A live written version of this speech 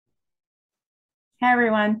Hey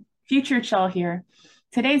everyone, Future Chill here.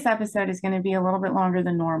 Today's episode is going to be a little bit longer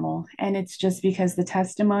than normal, and it's just because the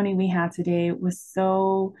testimony we had today was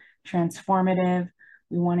so transformative.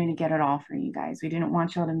 We wanted to get it all for you guys. We didn't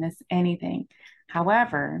want y'all to miss anything.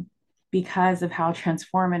 However, because of how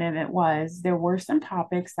transformative it was, there were some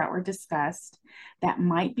topics that were discussed that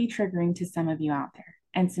might be triggering to some of you out there.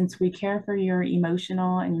 And since we care for your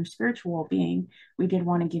emotional and your spiritual well being, we did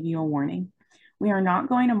want to give you a warning. We are not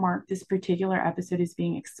going to mark this particular episode as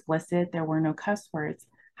being explicit. There were no cuss words.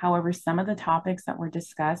 However, some of the topics that were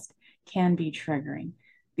discussed can be triggering.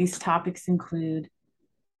 These topics include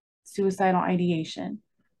suicidal ideation,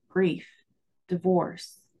 grief,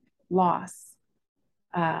 divorce, loss,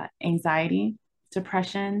 anxiety,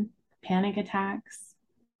 depression, panic attacks,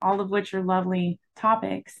 all of which are lovely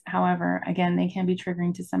topics. However, again, they can be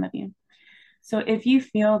triggering to some of you. So if you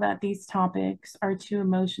feel that these topics are too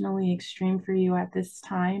emotionally extreme for you at this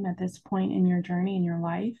time, at this point in your journey in your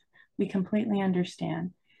life, we completely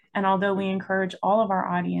understand. And although we encourage all of our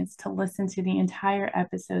audience to listen to the entire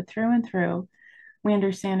episode through and through, we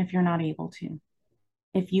understand if you're not able to.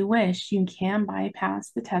 If you wish, you can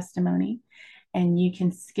bypass the testimony and you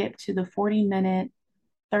can skip to the 40-minute,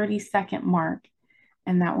 30-second mark,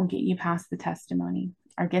 and that will get you past the testimony.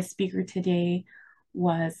 Our guest speaker today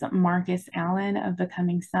was Marcus Allen of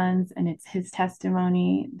Becoming Sons, and it's his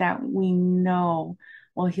testimony that we know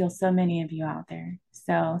will heal so many of you out there.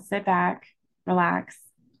 So sit back, relax,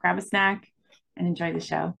 grab a snack, and enjoy the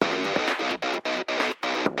show.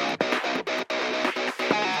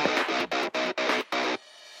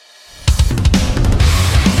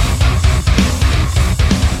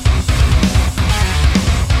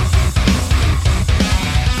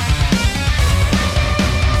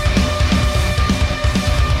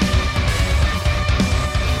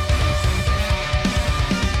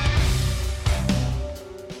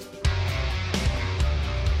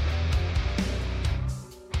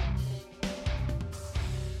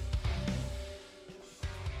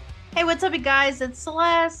 Hey, what's up, you guys? It's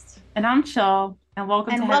Celeste. And I'm Chill, and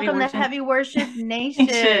welcome to Heavy Worship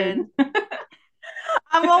Nation.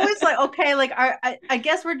 I'm always like, okay, like I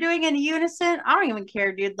guess we're doing in unison. I don't even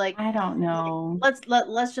care, dude. Like, I don't know.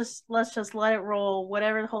 let's just let it roll.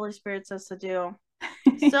 Whatever the Holy Spirit says to do.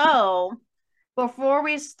 So, before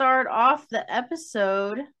we start off the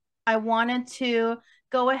episode, I wanted to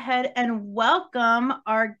go ahead and welcome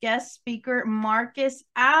our guest speaker, Marcus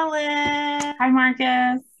Allen. Hi,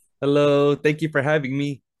 Marcus. Hello, thank you for having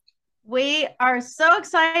me. We are so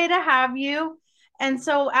excited to have you. And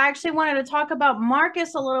so I actually wanted to talk about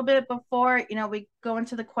Marcus a little bit before, we go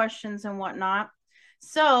into the questions and whatnot.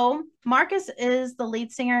 So Marcus is the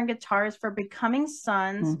lead singer and guitarist for Becoming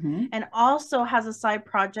Sons, and also has a side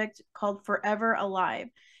project called Forever Alive.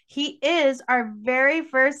 He is our very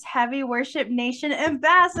first Heavy Worship Nation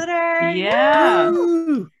ambassador. Yeah.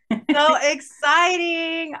 So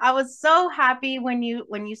exciting. I was so happy when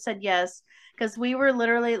you said yes, because we were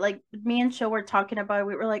literally like, me and Chill were talking about it.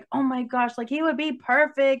 We were like, oh my gosh, like he would be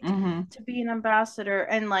perfect to be an ambassador.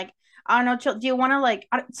 And like, I don't know, Chill, do you want to like,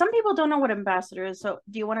 some people don't know what ambassador is, so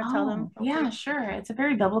do you want to tell them? Yeah, sure. It's a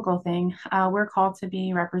very biblical thing. We're called to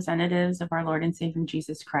be representatives of our Lord and Savior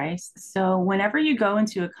Jesus Christ. So whenever you go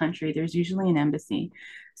into a country, there's usually an embassy.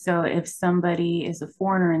 So if somebody is a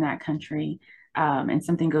foreigner in that country, and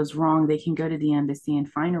something goes wrong, they can go to the embassy and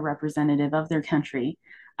find a representative of their country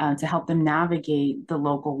to help them navigate the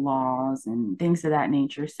local laws and things of that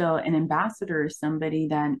nature. So an ambassador is somebody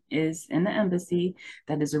that is in the embassy,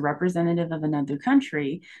 that is a representative of another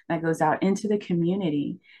country, that goes out into the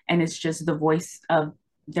community, and it's just the voice of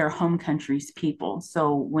their home country's people.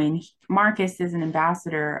 So when Marcus is an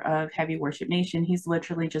ambassador of Heavy Worship Nation, he's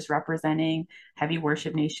literally just representing Heavy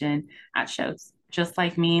Worship Nation at shows. Just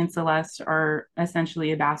like me and Celeste are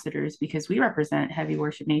essentially ambassadors because we represent Heavy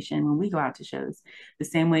Worship Nation when we go out to shows. The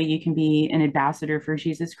same way you can be an ambassador for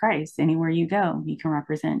Jesus Christ. Anywhere you go, you can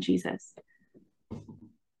represent Jesus.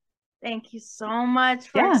 Thank you so much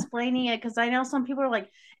for explaining it, because I know some people are like,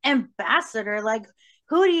 ambassador, like,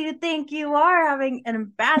 who do you think you are having an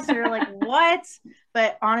ambassador? Like, what?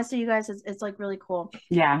 But honestly, you guys, it's like really cool.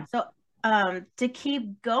 Yeah. So to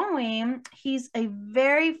keep going, he's a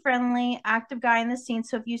very friendly, active guy in the scene.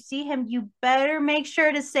 So if you see him, you better make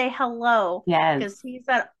sure to say hello. Yes. Because he's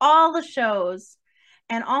at all the shows.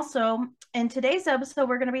 And also, in today's episode,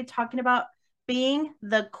 we're going to be talking about being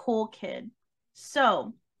the cool kid.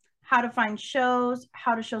 So how to find shows,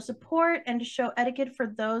 how to show support, and to show etiquette for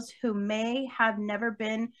those who may have never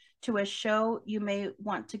been to a show you may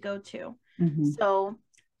want to go to. So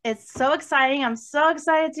It's so exciting. I'm so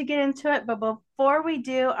excited to get into it. But before we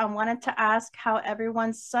do, I wanted to ask how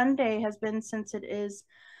everyone's Sunday has been since it is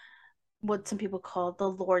what some people call the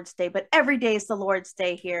Lord's Day, but every day is the Lord's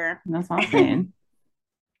Day here. That's all I'm saying.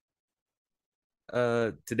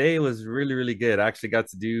 Today was really, really good. I actually got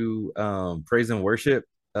to do praise and worship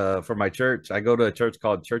for my church. I go to a church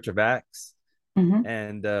called Church of Acts, Hmm.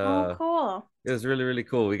 and Oh, cool. it was really, really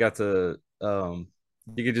cool. We got to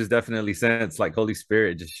you could just definitely sense like Holy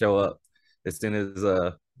Spirit just show up as soon as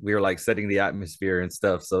we were like setting the atmosphere and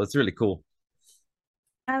stuff. So it's really cool.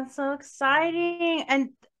 That's so exciting. And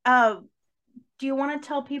uh, do you want to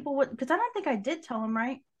tell people what? Because I don't think I did tell them,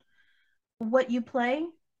 right? What you play?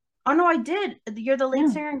 Oh no, I did. You're the lead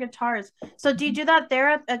Yeah. singer and guitars. So do you do that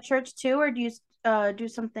there at church too, or do you do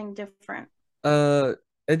something different? Uh,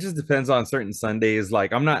 it just depends on certain Sundays.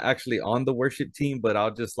 Like I'm not actually on the worship team, but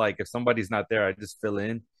I'll just like if somebody's not there, I just fill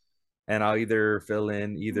in, and I'll either fill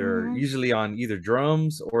in either Mhm. usually on either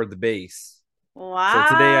drums or the bass. So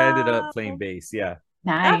today I ended up Wow. playing bass. Yeah.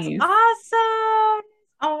 That's Nice. awesome.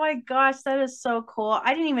 Oh my gosh, that is so cool.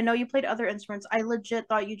 I didn't even know you played other instruments. I legit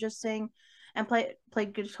thought you just sang and played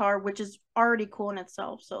guitar, which is already cool in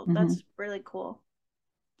itself. So Hmm. that's really cool.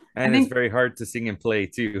 I And it's think, very hard to sing and play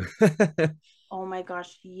too. Oh my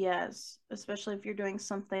gosh, yes. Especially if you're doing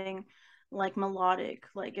something like melodic,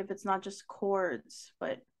 like if it's not just chords,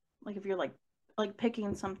 but like if you're like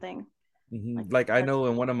picking something like Like I that's know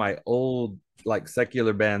in one of my old like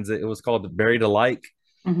secular bands, it was called Buried Alike,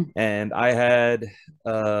 mhm. and I had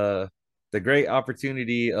uh the great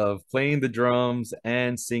opportunity of playing the drums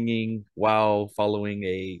and singing while following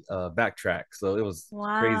a backtrack. So it was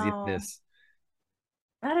wow. craziness,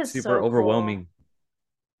 That is super so cool. overwhelming.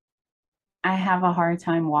 I have a hard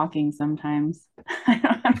time walking sometimes.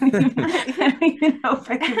 I don't even know if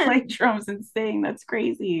I can play drums and sing. That's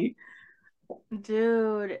crazy.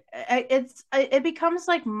 Dude, it becomes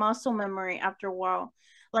like muscle memory after a while.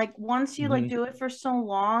 Like once you like Hmm. do it for so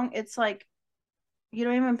long, it's like you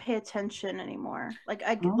don't even pay attention anymore. Like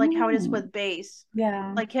how it is Oh, with bass.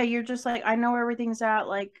 yeah. Like yeah, you're just like I know where everything's at.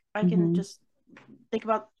 Like I can Hmm. just think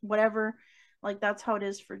about whatever. Like that's how it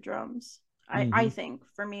is for drums. I Hmm. think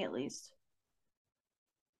for me at least.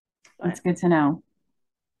 That's But good to know.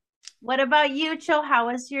 what about you, Chill? How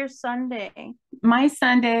was your Sunday? My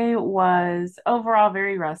Sunday was overall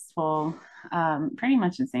very restful. Pretty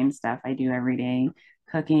much the same stuff I do every day,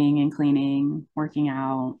 cooking and cleaning, working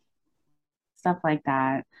out, stuff like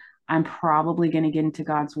that. I'm probably going to get into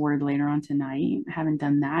God's word later on tonight. I haven't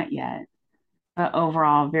done that yet, but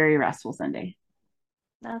overall, very restful Sunday.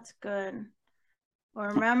 That's good. Well,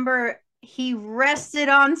 remember, he rested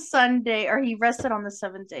on Sunday, or he rested on the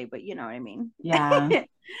seventh day, but you know what I mean. Yeah.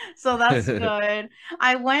 So that's good.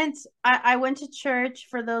 I went to church.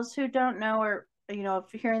 For those who don't know, or if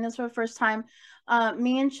you're hearing this for the first time,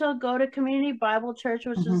 me and she'll go to Community Bible Church,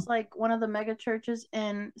 which Hmm. is like one of the mega churches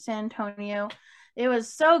in San Antonio. It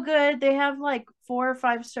was so good. They have like 4 or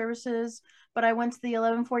 5 services, but I went to the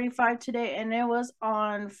 11:45 today, and it was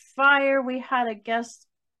on fire. We had a guest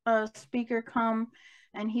speaker come,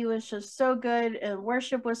 and he was just so good, and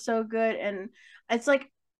worship was so good, and it's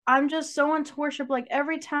like I'm just so into worship. Like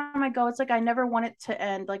every time I go, it's like I never want it to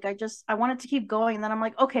end. Like I want it to keep going. And then I'm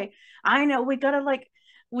like, okay, I know we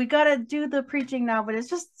gotta do the preaching now, but it's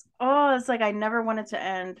just it's like I never want it to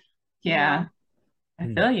end, you Yeah. know? I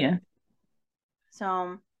feel you.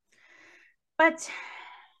 So but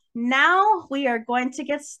now we are going to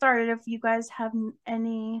get started. If you guys have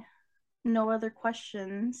any no other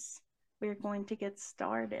questions, we're going to get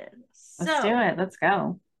started. Let's do So it. Let's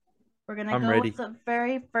go. we're gonna I'm go with ready. the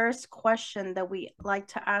very first question that we like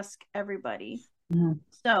to ask everybody. Mhm.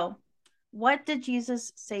 So, what did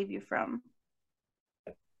Jesus save you from?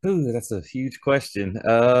 Ooh, that's a huge question.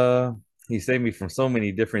 He saved me from so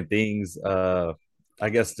many different things. I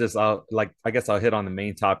guess just I guess I'll hit on the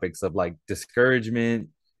main topics of like discouragement,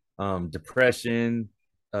 depression,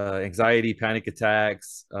 anxiety, panic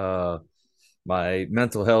attacks. My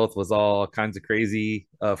mental health was all kinds of crazy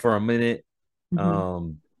for a minute. Mhm.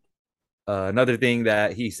 Um, another thing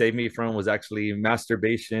that he saved me from was actually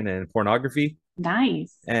masturbation and pornography,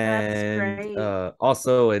 Nice. That's and great.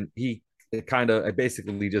 also, and he it kind of it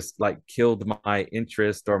basically just like killed my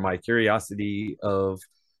interest or my curiosity of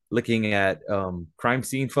looking at crime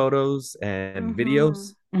scene photos and Mm-hmm.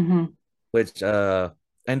 videos, Hmm. which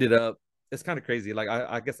ended up it's kind of crazy. Like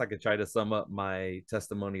I guess I could try to sum up my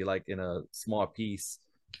testimony like in a small piece.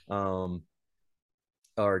 Um,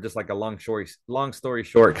 or just like a long story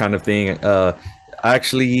short kind of thing.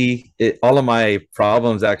 Actually, all of my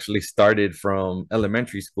problems actually started from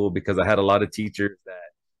elementary school because I had a lot of teachers that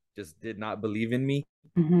just did not believe in me,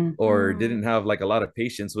 Mm-hmm. or didn't have like a lot of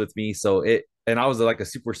patience with me. So and I was like a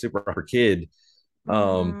super upper kid.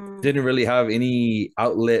 Didn't really have any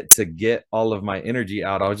outlet to get all of my energy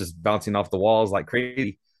out. I was just bouncing off the walls like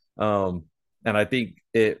crazy. Um, and I think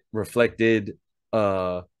it reflected,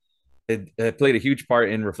 it played a huge part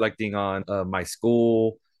in reflecting on my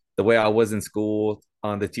school, the way I was in school,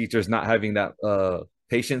 on the teachers not having that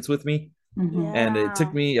patience with me. Mm-hmm. And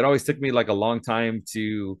Yeah. it always took me like a long time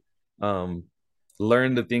to um,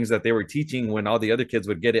 learn the things that they were teaching. When all the other kids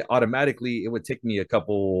would get it automatically, it would take me a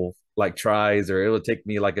couple like tries, or it would take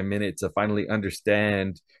me like a minute to finally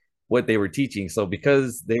understand what they were teaching. So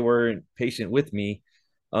because they weren't patient with me,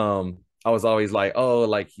 I was always like, oh,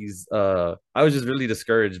 like I was just really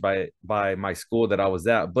discouraged by my school that I was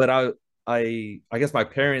at. But I guess my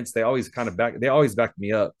parents, they always backed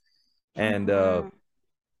me up. And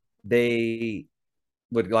they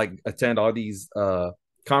would like attend all these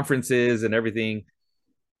conferences and everything,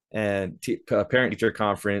 and parent teacher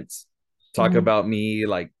conference, talk Mm-hmm. about me,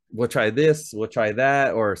 like we'll try this, we'll try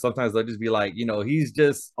that. Or sometimes they'll just be like, he's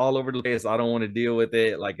just all over the place, I don't want to deal with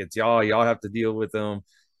it, like it's y'all have to deal with them.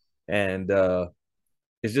 And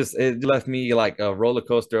it left me like a roller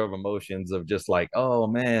coaster of emotions, of just like, oh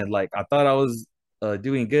man, like I thought I was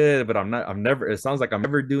doing good, but I'm never, it sounds like I'm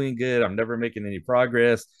never doing good, I'm never making any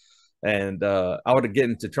progress. And I would get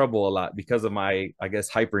into trouble a lot because of my, I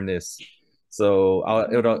guess, hyperness. So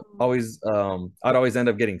I'd always end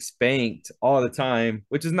up getting spanked all the time,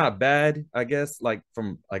 which is not bad, I guess, like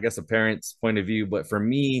from, I guess, a parent's point of view. But for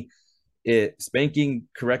me, it spanking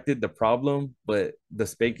corrected the problem, but the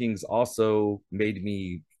spankings also made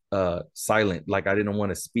me silent. Like I didn't want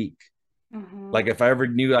to speak. Like if I ever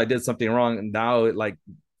knew I did something wrong, now like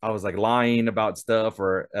I was like lying about stuff,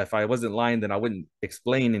 or if I wasn't lying, then I wouldn't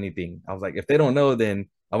explain anything. I was like, if they don't know, then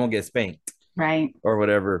I won't get spanked Right. or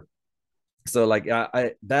whatever. So like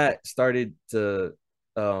that started to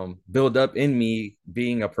build up in me,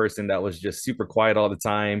 being a person that was just super quiet all the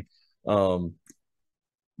time. Um,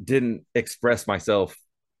 didn't express myself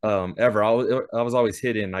ever. I was always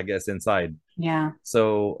hidden, I guess, inside. Yeah.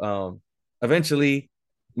 So eventually,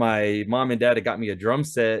 my mom and dad had got me a drum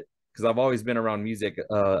set, because I've always been around music.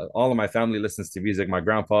 All of my family listens to music. My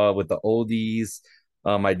grandpa with the oldies.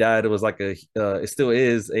 My dad was like it still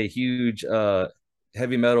is a huge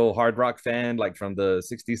heavy metal hard rock fan, like from the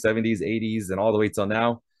 60s, 70s, 80s, and all the way till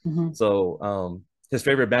now. Mm-hmm. So his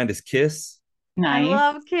favorite band is Kiss. I Nice.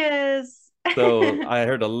 love Kiss. So I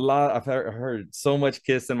heard a lot. Heard so much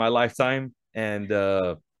Kiss in my lifetime. And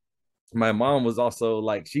my mom was also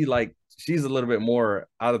like, she's a little bit more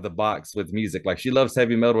out of the box with music. Like she loves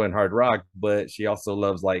heavy metal and hard rock, but she also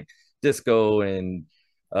loves like disco and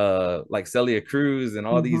like Celia Cruz and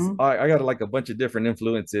all these. Mm-hmm. I got like a bunch of different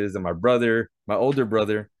influences. And my older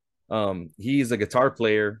brother, he's a guitar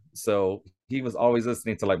player, so he was always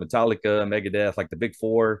listening to like Metallica, Megadeth, like the big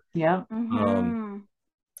four. Yep. Um,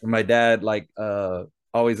 my dad like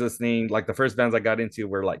always listening, like the first bands I got into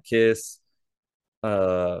were like Kiss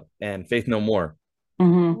and Faith No More.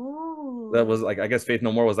 Mm-hmm. That was like, I guess Faith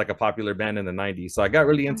No More was like a popular band in the 90s, so I got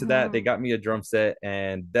really into that. They got me a drum set,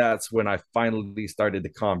 and that's when I finally started to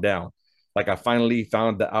calm down. Like I finally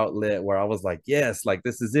found the outlet where I was like, yes, like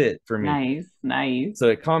this is it for me. Nice. Nice. So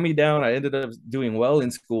it calmed me down. I ended up doing well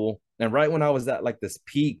in school, and right when I was at like this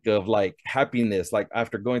peak of like happiness, like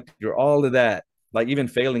after going through all of that, like even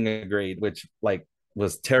failing a grade, which like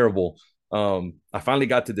was terrible, I finally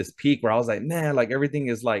got to this peak where I was like, man, like everything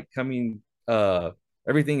is like turning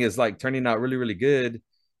out really really good.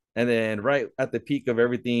 And then right at the peak of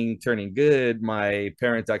everything turning good, my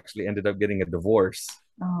parents actually ended up getting a divorce.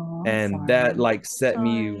 Oh, I'm And that sorry. like set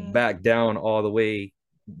me Sorry. back down all the way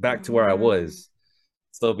back to where I was.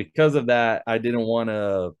 So because of that, I didn't want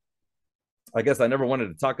to, I guess I never wanted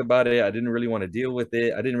to talk about it. I didn't really want to deal with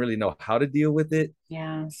it. I didn't really know how to deal with it.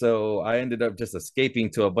 Yeah. So I ended up just escaping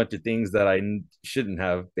to a bunch of things that shouldn't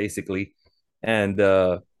have, basically. And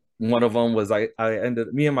one of them was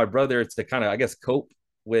me and my brother, to kind of, I guess, cope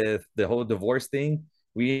with the whole divorce thing.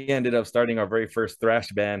 We ended up starting our very first thrash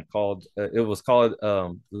band called, it was called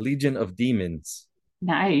Legion of Demons,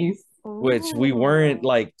 Nice. which we weren't Ooh.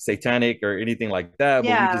 like satanic or anything like that, but we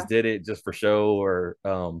Yeah. just did it just for show, or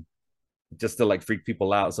just to like freak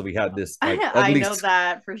people out. So we had this like I know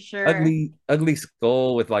that for sure. ugly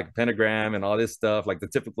skull with like pentagram and all this stuff, like the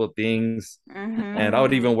typical things. And I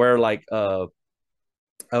would Mm-hmm. even wear like I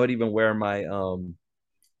would even wear my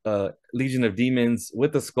Legion of Demons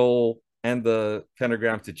with the skull and the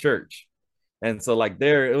pentagram to church. And so like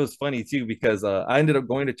there, it was funny too, because I ended up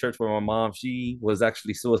going to church with my mom. She was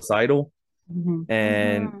actually suicidal, Mm-hmm.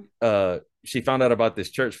 and Mm-hmm. she found out about this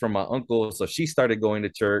church from my uncle, so she started going to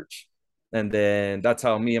church, and then that's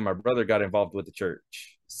how me and my brother got involved with the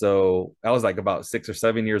church. So I was like about 6 or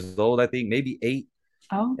 7 years old, I think, maybe 8.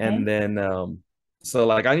 Oh, And okay. then so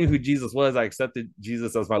like I knew who Jesus was. I accepted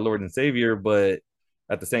Jesus as my Lord and Savior, but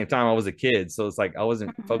at the same time I was a kid. So it's like I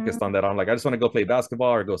wasn't focused on Mhm. that. I'm like, I just want to go play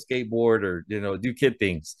basketball or go skateboard or do kid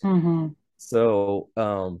things. Mm-hmm. So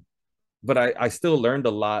but I still learned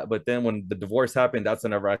a lot. But then when the divorce happened, that's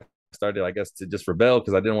whenever I started, I guess, to just rebel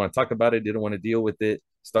because I didn't want to talk about it, didn't want to deal with it.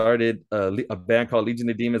 Started a band called Legion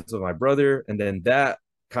of Demons with my brother, and then that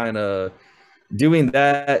kind of doing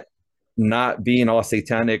that, not being all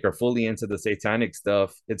satanic or fully into the satanic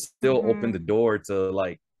stuff, it still opened the Mhm. door to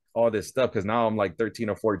like all this stuff because now I'm like 13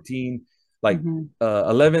 or 14, like Mm-hmm.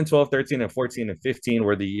 11, 12, 13, and 14 and 15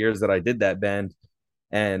 were the years that I did that band,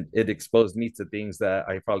 and it exposed me to things that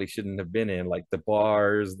I probably shouldn't have been in, like the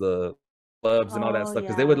bars, the clubs, and all that Oh stuff.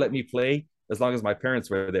 Because they would let yeah. me play as long as my parents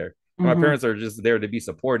were there. My Mm-hmm. parents are just there to be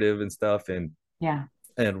supportive and stuff. Yeah,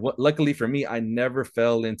 And what, luckily for me, I never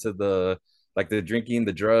fell into the like the drinking,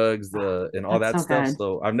 the drugs, the and all that's that so stuff. good.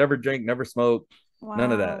 So I've never drank, never smoked,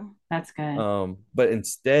 none of that. Wow. That's good. But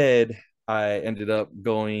instead, I ended up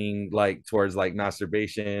going like towards like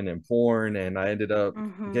masturbation and porn, and I ended up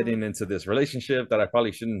getting Mhm. into this relationship that I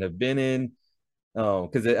probably shouldn't have been in.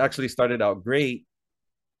 Because it actually started out great,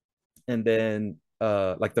 and then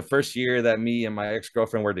like the first year that me and my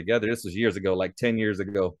ex-girlfriend were together, this was years ago, like 10 years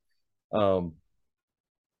ago. Um,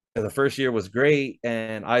 the first year was great,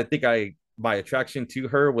 and I think I my attraction to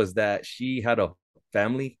her was that she had a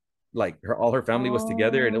family, like all her family was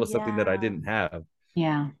together, and it Oh was something that I yeah. didn't have.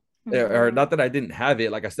 Yeah. Or Mhm. not that I didn't have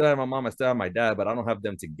it. Like I still have my mom, I still have my dad, but I don't have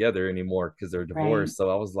them together anymore because they're Right. divorced. So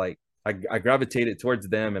I was like, I gravitated towards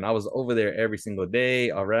them, and I was over there every single day,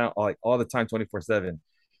 around like all the time, 24/7,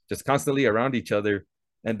 just constantly around each other.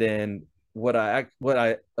 And then what I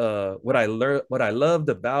learned, what I loved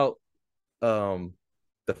about um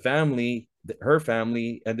the family, her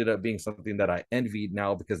family ended up being something that I envied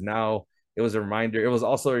now, because now it was a reminder. It was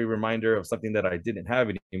also a reminder of something that I didn't have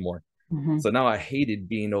anymore. Mm-hmm. So now I hated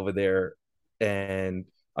being over there. And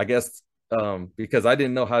I guess because I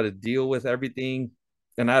didn't know how to deal with everything.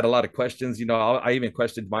 And I had a lot of questions. I even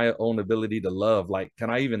questioned my own ability to love. Like, can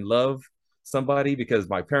I even love somebody? Because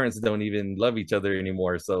my parents don't even love each other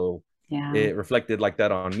anymore. So Yeah. it reflected like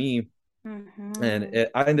that on me. And Mhm.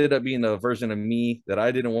 I ended up being a version of me that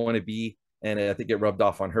I didn't want to be. And I think it rubbed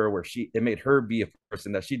off on her, where it made her be a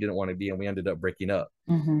person that she didn't want to be. And we ended up breaking up.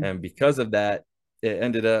 Mm-hmm. And because of that, it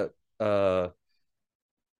ended up uh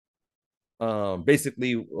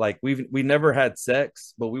basically like we never had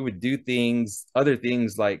sex, but we would do things, other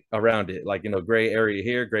things like around it, like gray area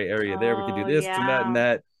here, gray area there, we could do Oh this and that and yeah.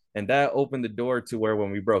 that. And that opened the door to where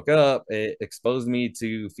when we broke up, it exposed me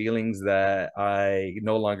to feelings that I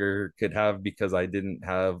no longer could have because I didn't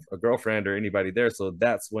have a girlfriend or anybody there. So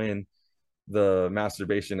that's when the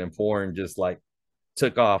masturbation and porn just like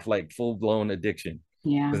took off, like full blown addiction.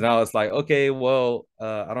 Yeah. Because now it's like, okay, well,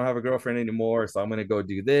 I don't have a girlfriend anymore, so I'm gonna go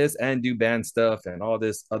do this and do band stuff and all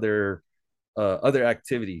this other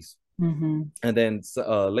activities. Mm-hmm. And then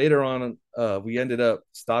later on, we ended up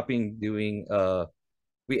stopping doing.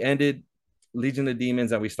 We ended Legion of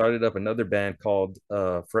Demons, and we started up another band called.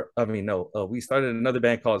 I mean, no, we started another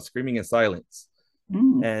band called Screaming in Silence,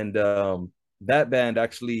 Mm-hmm. and that band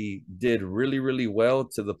actually did really really well,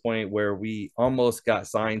 to the point where we almost got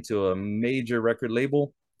signed to a major record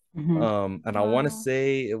label. Mm-hmm. And I want to Wow.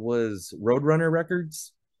 say it was Roadrunner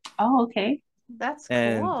Records. Oh, okay. That's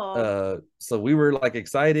And cool. so we were like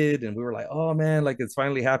excited, and we were like, oh man, like it's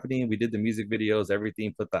finally happening. We did the music videos,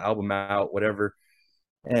 everything, put the album out, whatever.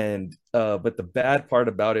 And but the bad part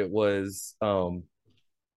about it was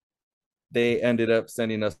they ended up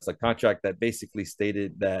sending us a contract that basically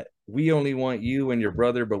stated that we only want you and your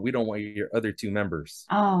brother, but we don't want your other two members.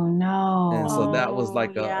 Oh And so no. that was Oh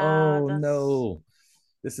like yeah, oh that's no,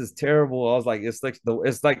 this is terrible. I was like, it's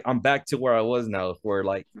like I'm back to where I was now, where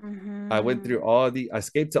like mhm. I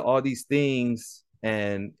escaped to all these things,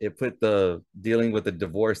 and it put the dealing with the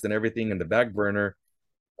divorce and everything in the back burner.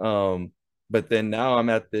 Um, but then now I'm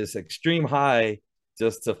at this extreme high,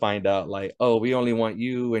 just to find out like, oh, we only want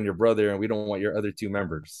you and your brother, and we don't want your other two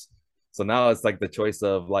members. So now it's like the choice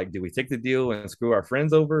of like, do we take the deal and screw our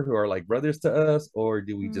friends over who are like brothers to us, or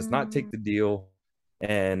do we just not take Mm. the deal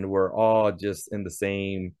and we're all just in the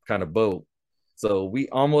same kind of boat? So we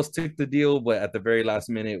almost took the deal, but at the very last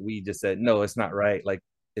minute, we just said, no, it's not right. Like,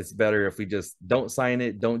 it's better if we just don't sign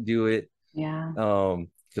it, don't do it. Yeah.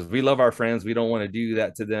 Because we love our friends. We don't want to do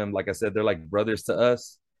that to them. Like I said, they're like brothers to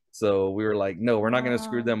us. So we were like, no, we're not going to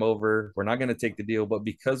screw Wow. them over. We're not going to take the deal. But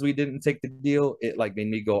because we didn't take the deal, it like made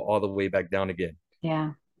me go all the way back down again.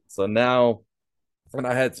 Yeah. So now, when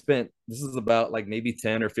I had spent, this is about like maybe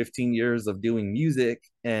 10 or 15 years of doing music,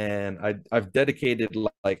 and I've dedicated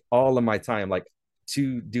like all of my time like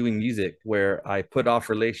to doing music, where I put off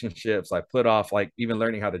relationships, I put off like even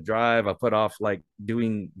learning how to drive, I put off like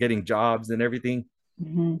getting jobs and everything.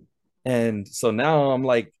 Mm-hmm. And so now I'm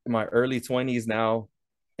like in my early 20s now,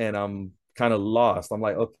 and I'm kind of lost. I'm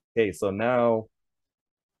like, okay, so now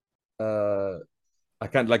uh I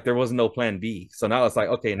kind of like there was no plan B. So now it's like,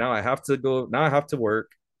 okay, now I have to go, now I have to work.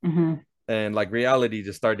 Mm-hmm. And like reality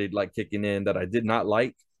just started like kicking in that I did not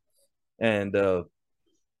like. And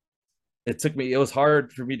it was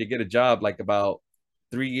hard for me to get a job like about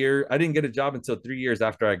 3 years. I didn't get a job until 3 years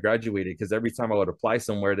after I graduated, because every time I would apply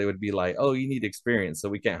somewhere, they would be like, oh, you need experience, so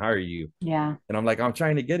we can't hire you. Yeah. And I'm like, I'm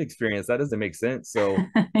trying to get experience. That doesn't make sense. So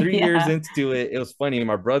 3 years Yeah. into it, it was funny.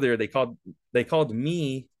 My brother, they called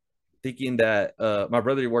me thinking that my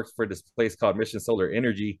brother works for this place called Mission Solar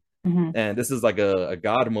Energy. Mm-hmm. And this is like a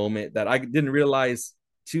God moment that I didn't realize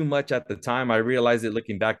too much at the time. I realized it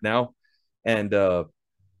looking back now. And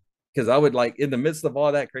because I would like in the midst of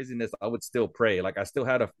all that craziness, I would still pray. Like I still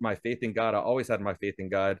had my faith in God. I always had my faith in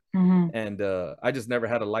God. Mm-hmm. And I just never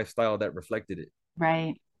had a lifestyle that reflected it.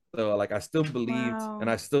 Right. So like I still believed, and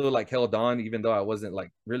Wow. I still like held on, even though I wasn't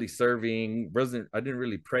like really serving, I didn't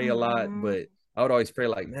really pray a lot, Mm-hmm. but I would always pray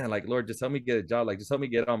like, man, like Lord, just help me get a job, like just help me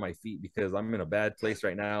get on my feet, because I'm in a bad place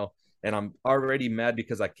right now. And I'm already mad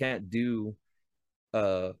because I can't do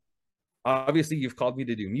uh obviously you've called me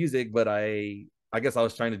to do music, but I guess I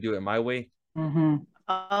was trying to do it my way. Mm-hmm.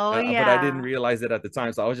 Oh But I didn't yeah. realize it at the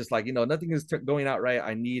time. So I was just like, nothing is going out right.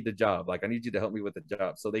 I need a job. Like, I need you to help me with the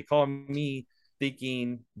job. So they call me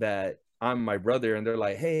thinking that I'm my brother. And they're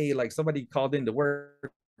like, hey, like somebody called in to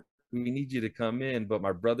work. We need you to come in. But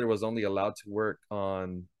my brother was only allowed to work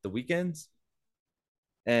on the weekends.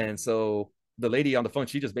 And so the lady on the phone,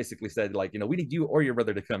 she just basically said, like, we need you or your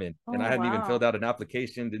brother to come in. And Oh I hadn't even filled wow. out an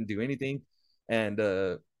application, didn't do anything. And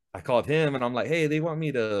I called him and I'm like, hey, they want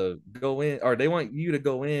me to go in, or they want you to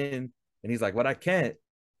go in. And he's like, "What? I can't."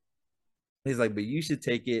 He's like, "But you should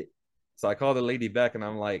take it." So I called the lady back and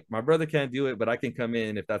I'm like, "My brother can't do it, but I can come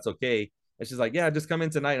in if that's okay." And she's like, "Yeah, just come in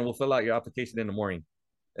tonight and we'll fill out your application in the morning."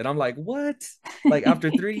 And I'm like, "What?" Like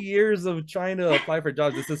after 3 years of trying to apply for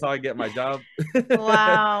jobs, this is how I get my job.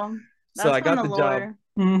 Wow. So That's I from got the the job. Lord.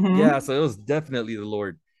 Mm-hmm. Yeah, so it was definitely the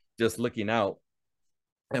Lord just looking out.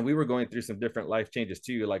 And we were going through some different life changes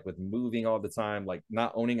too, like with moving all the time, like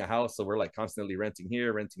not owning a house. So we're like constantly renting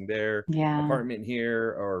here, renting there, Yeah. apartment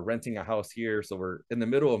here, or renting a house here. So we're in the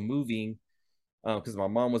middle of moving, because my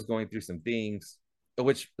mom was going through some things,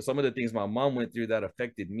 which some of the things my mom went through that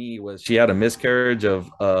affected me was she had a miscarriage of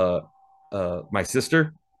my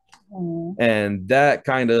sister. Mm-hmm. And that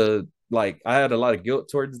kind of like I had a lot of guilt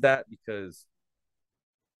towards that, because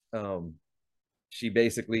um she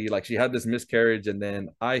basically like she had this miscarriage, and then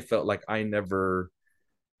I felt like I never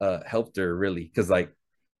helped her really, because like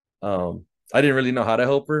I didn't really know how to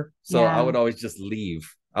help her, so I Yeah. would always just leave.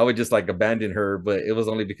 I would just like abandon her, but it was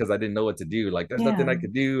only because I didn't know what to do. Like there's nothing Yeah. I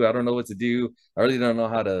could do. I don't know what to do. I really don't know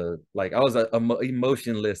how to like I was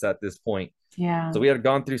emotionless at this point. Yeah. So we had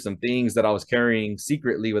gone through some things that I was carrying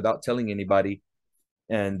secretly without telling anybody.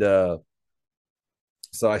 And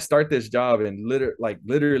so I start this job, and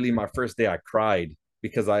literally my first day I cried,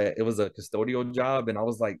 because it was a custodial job, and I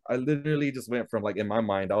was like I literally just went from like in my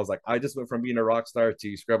mind I was like I just went from being a rock star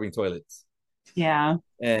to scrubbing toilets. Yeah.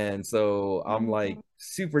 And so I'm like Mhm.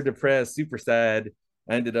 super depressed, super sad.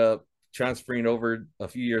 I ended up transferring over a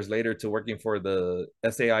few years later to working for the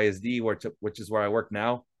SAISD, which is where I work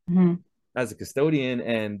now Mm-hmm. as a custodian.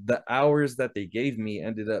 And the hours that they gave me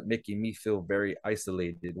ended up making me feel very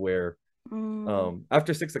isolated, where Mm,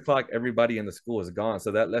 after 6 o'clock, everybody in the school is gone.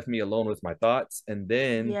 So that left me alone with my thoughts. And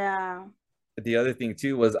then yeah. the other thing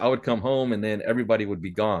too was I would come home and then everybody would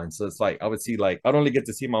be gone. So it's like I would see like I'd only get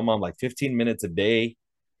to see my mom like 15 minutes a day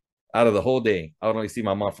out of the whole day. I would only see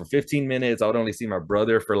my mom for 15 minutes. I would only see my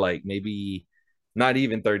brother for like maybe not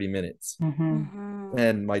even 30 minutes. Mm-hmm. Mm-hmm.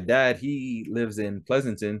 And my dad, he lives in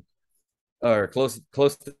Pleasanton, or close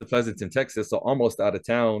to Pleasanton, Texas, so almost out of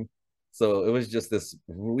town. So it was just this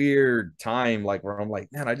weird time, like where I'm like,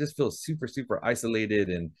 man, I just feel super, super isolated,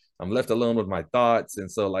 and I'm left alone with my thoughts.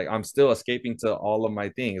 And so like I'm still escaping to all of my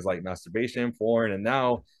things like masturbation, porn, and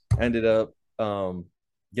now ended up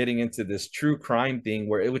getting into this true crime thing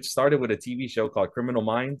where which started with a TV show called Criminal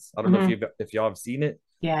Minds. I don't know Mm-hmm. if y'all have seen it.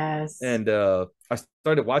 Yes. And I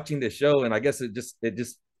started watching this show, and I guess it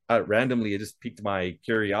just randomly it just piqued my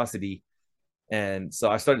curiosity. And so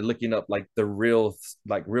I started looking up like the real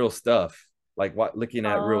stuff, like looking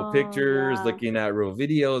at real Oh, pictures, yeah. looking at real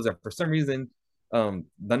videos. And for some reason, none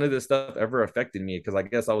of this stuff ever affected me, because I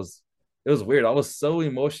guess it was weird. I was so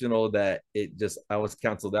emotional that I was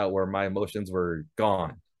canceled out, where my emotions were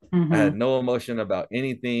gone. I Mm-hmm. had no emotion about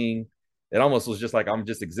anything. It almost was just like I'm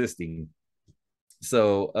just existing.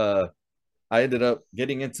 So I ended up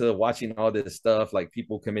getting into watching all this stuff, like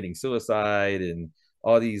people committing suicide and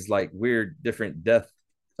all these like weird different death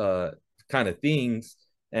uh kind of things.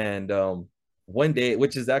 And one day,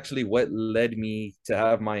 which is actually what led me to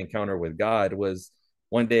have my encounter with God, was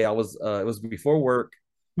one day I was it was before work.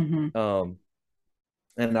 Mm-hmm. um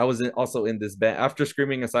and I was also in this band. After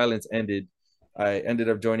Screaming in Silence ended, I ended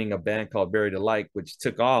up joining a band called Buried Alike, which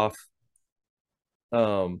took off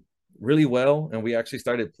um really well. And we actually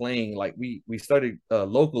started playing, like we started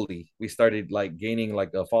locally. We started like gaining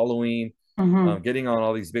like a following, Mm-hmm. getting on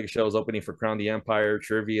all these big shows, opening for Crown the Empire,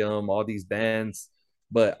 Trivium, all these bands.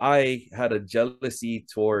 But I had a jealousy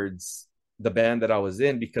towards the band that I was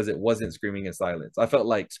in, because it wasn't Screaming in Silence. I felt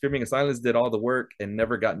like Screaming in Silence did all the work and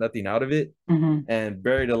never got nothing out of it. Mm-hmm. And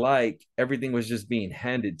Buried Alike, everything was just being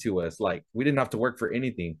handed to us. Like we didn't have to work for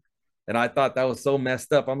anything. And I thought that was so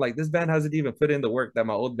messed up. I'm like, this band hasn't even put in the work that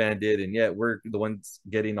my old band did, and yet we're the ones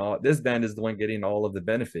getting all. This band is the one getting all of the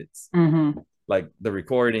benefits, Mm-hmm. like the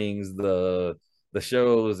recordings, the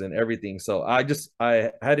shows, and everything. So I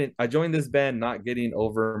joined this band not getting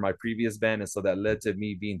over my previous band, and so that led to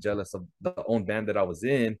me being jealous of the own band that I was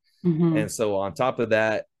in. Mm-hmm. And so on top of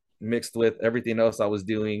that, mixed with everything else I was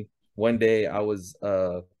doing, one day I was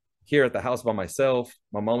here at the house by myself.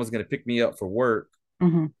 My mom was going to pick me up for work,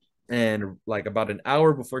 Mm-hmm. and like about an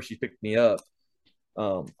hour before she picked me up,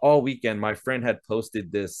 all weekend my friend had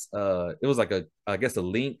posted this, it was like a, I guess, a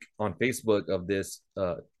link on Facebook of this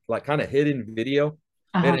like kind of hidden video.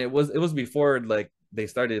 And Uh-huh. it was before like they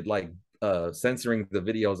started like censoring the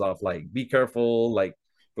videos off, like be careful, like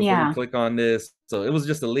before you Yeah. click on this. So it was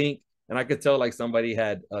just a link, and I could tell like somebody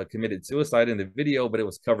had committed suicide in the video, but it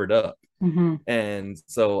was covered up. Mm-hmm. And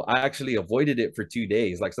so I actually avoided it for 2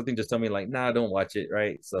 days. Like something just told me like, nah, don't watch it.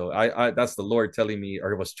 Right. So I that's the Lord telling me,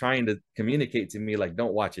 or was trying to communicate to me, like,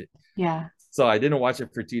 don't watch it. Yeah. So I didn't watch it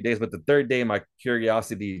for 2 days. But the third day, my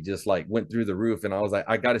curiosity just like went through the roof. And I was like,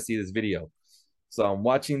 I got to see this video. So I'm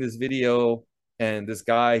watching this video, and this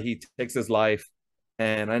guy, he takes his life.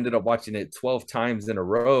 And I ended up watching it 12 times in a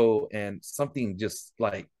row. And something just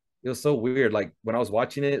like, it was so weird. Like when I was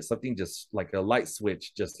watching it, something just like a light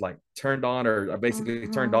switch just like turned on, or basically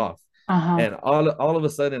turned Mm-hmm. off. Uh-huh. And all of a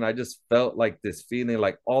sudden, I just felt like this feeling,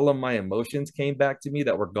 like all of my emotions came back to me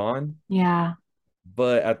that were gone. Yeah.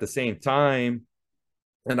 But at the same time,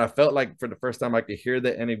 and I felt like for the first time, I could hear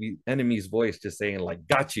the enemy's voice just saying, like,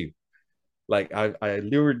 got you. Like I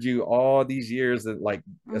lured you all these years, and like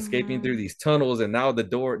escaping Mm-hmm. through these tunnels, and now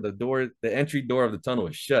the entry door of the tunnel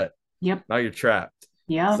is shut. Yep. Now you're trapped.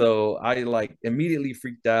 Yep. So I like immediately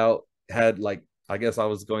freaked out, had like, I guess I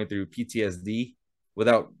was going through PTSD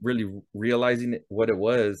without really realizing what it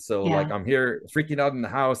was. So like Yeah. I'm here freaking out in the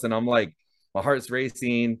house, and I'm like, my heart's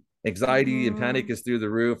racing, anxiety and panic Mm-hmm. is through the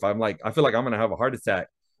roof. I'm like, I feel like I'm gonna have a heart attack.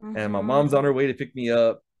 And my mom's Mm-hmm. on her way to pick me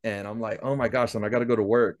up, and I'm like, oh my gosh, and I gotta go to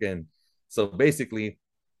work. And so basically,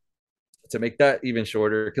 to make that even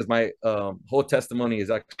shorter, because my whole testimony is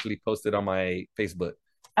actually posted on my Facebook,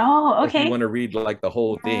 Oh, if you okay. want to read like the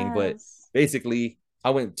whole thing. But Yes. basically,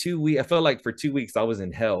 I went 2 weeks. I felt like for 2 weeks I was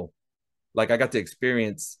in hell. Like I got to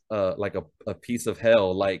experience like a piece of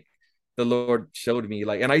hell. Like the Lord showed me.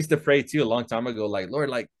 Like, and I used to pray too a long time ago. Like, Lord,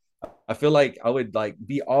 like I feel like I would like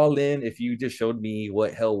be all in if you just showed me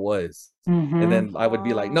what hell was. And Mm-hmm. then I would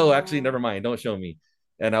be like, no, actually, Oh. never mind, don't show me.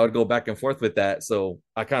 And I would go back and forth with that. So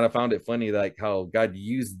I kind of found it funny, like how God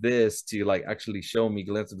used this to like actually show me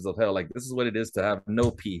glimpses of hell. Like this is what it is to have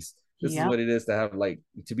no peace. This is Yep. what it is to have like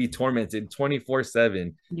to be tormented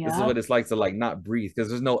 24/7. This is what Yep. it's like to like not breathe, because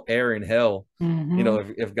there's no air in hell. You know,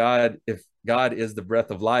 Mm-hmm. if God is the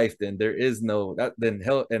breath of life, then there is no that then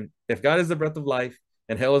hell. And if God is the breath of life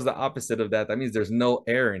and hell is the opposite of that, that means there's no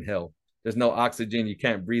air in hell. There's no oxygen. You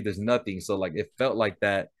can't breathe. There's nothing. So like it felt like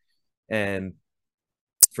that. And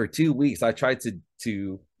for 2 weeks, I tried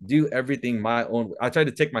to do everything my own. I tried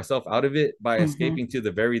to take myself out of it by Mm-hmm. escaping to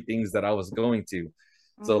the very things that I was going to.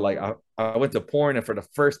 So like Mm. I went to porn, and for the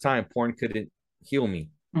first time, porn couldn't heal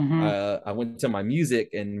me. Mm-hmm. I went to my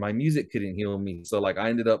music, and my music couldn't heal me. So like I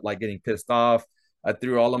ended up like getting pissed off. I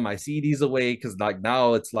threw all of my CDs away, because like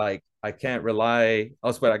now it's like I can't rely. I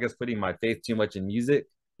was, but I guess, putting my faith too much in music,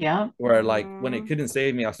 Yep. where like when it Mm-hmm. couldn't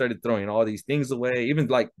save me, I started throwing all these things away, even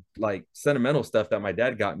like sentimental stuff that my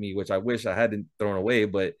dad got me, which I wish I hadn't thrown away.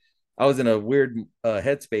 But I was in a weird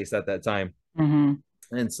headspace at that time. Mm-hmm.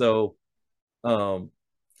 And so um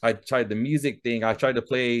I tried the music thing. I tried to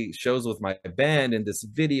play shows with my band, and this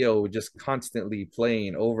video just constantly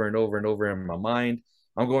playing over and over and over in my mind.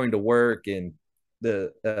 I'm going to work, and the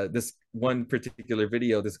this one particular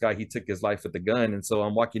video, this guy, he took his life with a gun. And so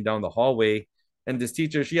I'm walking down the hallway, and this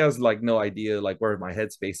teacher, she has like no idea like where my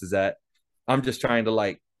headspace is at. I'm just trying to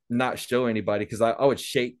like not show anybody, because I would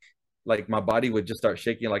shake, like my body would just start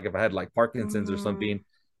shaking, like if I had like Parkinson's or Mm-hmm. something.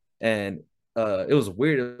 And it was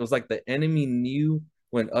weird. It was like the enemy knew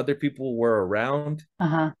when other people were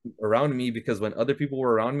Uh-huh. around me, because when other people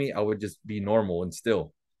were around me, I would just be normal and still.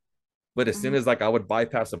 But as soon as like I would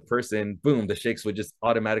bypass a person, boom, the shakes would just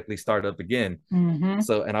automatically start up again. Mm-hmm.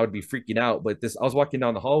 So, and I would be freaking out. But this, I was walking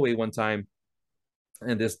down the hallway one time,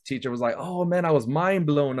 and this teacher was like, "Oh man, I was mind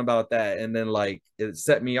blown about that." And then like it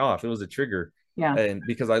set me off. It was a trigger. Yeah. And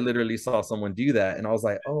because I literally saw someone do that, and I was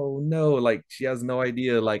like, "Oh no, like she has no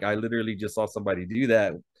idea. Like I literally just saw somebody do that."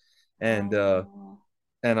 And Oh.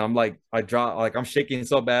 and I'm like, I drop, like I'm shaking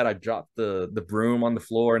so bad, I dropped the broom on the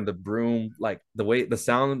floor, and the broom, like the way the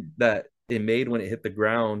sound that it made when it hit the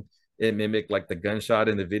ground, it mimicked like the gunshot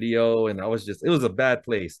in the video. And I was just, it was a bad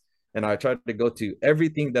place. And I tried to go to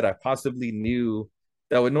everything that I possibly knew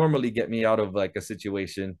that would normally get me out of like a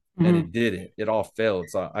situation, and Mm-hmm. it didn't. It all failed.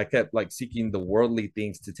 So I kept like seeking the worldly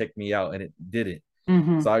things to take me out, and it didn't.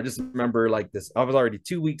 Mm-hmm. So I just remember like this, I was already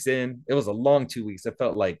 2 weeks in. It was a long 2 weeks. It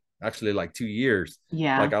felt like actually like 2 years.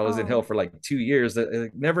 Yeah. Like I was in hell Oh. for like 2 years,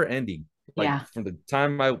 never ending. Like Yeah. from the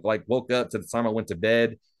time I like woke up to the time I went to bed,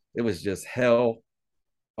 it was just hell.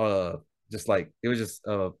 Uh, just like it was just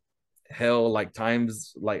hell, like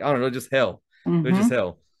times, like I don't know, just hell. It was just Mm-hmm.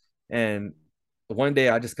 hell. And one day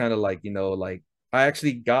I just kind of like, like I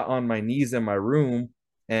actually got on my knees in my room,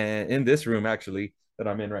 and in this room actually that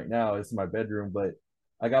I'm in right now, it's my bedroom. But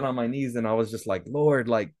I got on my knees, and I was just like, Lord,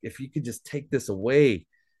 like if you could just take this away,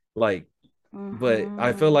 like. But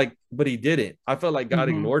I feel Mm-hmm. like, but he didn't. I felt like God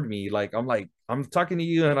Mm-hmm. ignored me. Like, I'm talking to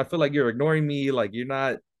you, and I feel like you're ignoring me. Like you're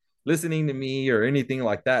not listening to me or anything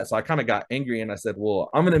like that. So I kind of got angry, and I said, well,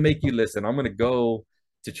 I'm going to make you listen. I'm going to go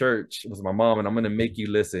to church with my mom, and I'm going to make you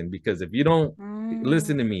listen, because if you don't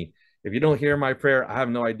listen to Mm. me, if you don't hear my prayer, I have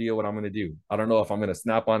no idea what I'm going to do. I don't know if I'm going to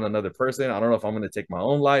snap on another person. I don't know if I'm going to take my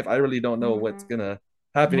own life. I really don't know what's Mm-hmm. going to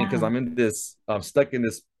happen, because Yeah. I'm stuck in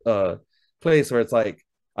this place where it's like,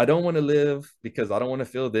 I don't want to live because I don't want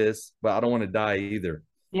to feel this, but I don't want to die either.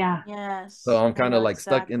 Yeah. So Yes, I'm I kind of know like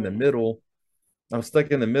stuck in the exactly. middle. I'm stuck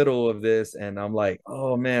in the middle of this, and I'm like,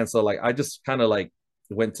 oh man. So like I just kind of like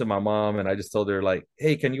went to my mom, and I just told her like,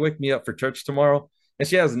 hey, can you wake me up for church tomorrow? And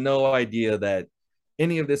she has no idea that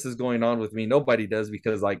any of this is going on with me. Nobody does,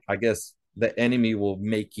 because like I guess the enemy will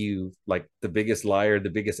make you like the biggest liar, the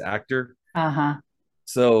biggest actor. Uh-huh.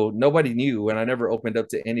 So nobody knew, and I never opened up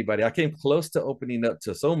to anybody. I came close to opening up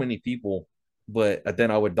to so many people, but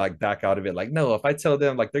then I would like back out of it. Like, no, if I tell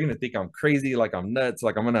them, like they're gonna think I'm crazy, like I'm nuts,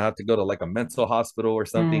 like I'm gonna have to go to like a mental hospital or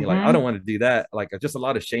something. Like I Mm-hmm. don't want to do that. Like just a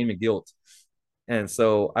lot of shame and guilt. And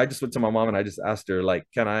so I just went to my mom, and I just asked her, like,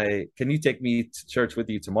 can you take me to church with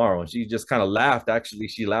you tomorrow? And she just kind of laughed. Actually,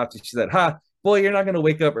 she laughed, and she said, ha, boy, you're not gonna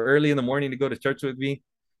wake up early in the morning to go to church with me.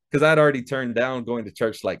 Because I'd already turned down going to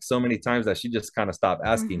church like so many times that she just kind of stopped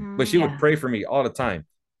asking. But she Mm-hmm. would Yeah. pray for me all the time,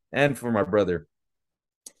 and for my brother.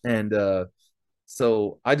 And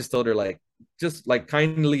so I just told her, like, just like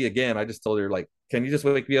kindly again, I just told her, like, can you just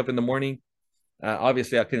wake me up in the morning?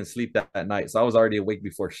 Obviously, I couldn't sleep that night, so I was already awake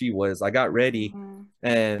before she was. I got ready, Mm-hmm.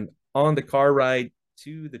 and on the car ride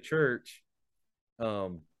to the church,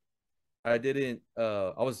 um, I didn't.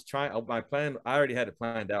 I was trying. My plan. I already had it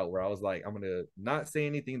planned out, where I was like, I'm gonna not say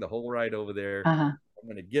anything the whole ride over there. Uh-huh. I'm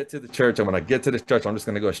gonna get to the church. And when I get to the church, I'm just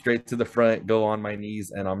gonna go straight to the front, go on my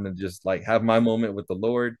knees, and I'm gonna just like have my moment with the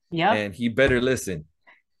Lord. Yep. And He better listen.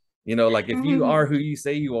 Like if you Mm-hmm. are who you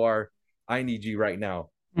say you are, I need you right now.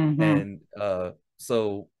 Mm-hmm. And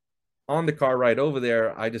so on the car ride over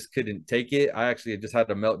there, I just couldn't take it. I actually just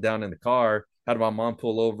had a meltdown in the car, had my mom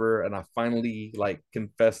pull over, and I finally like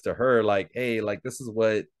confessed to her, like, hey, like this is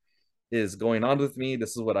what is going on with me.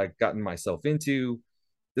 This is what I've gotten myself into.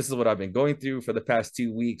 This is what I've been going through for the past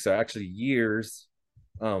 2 weeks, or actually years.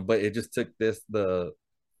 But it just took the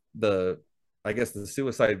I guess the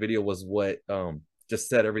suicide video was what just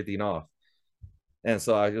set everything off. And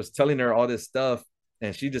so I was telling her all this stuff,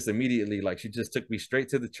 and she just immediately, like, she just took me straight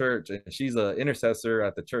to the church. And she's an intercessor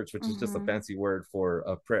at the church, which is just a Mm-hmm. fancy word for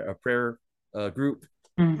a prayer group.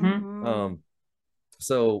 Mm-hmm. Mm-hmm. Um,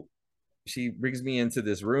 so she brings me into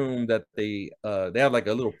this room that they have like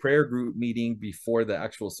a little prayer group meeting before the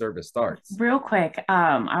actual service starts. Real quick,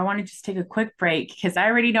 I want to just take a quick break because I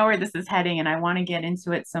already know where this is heading and I want to get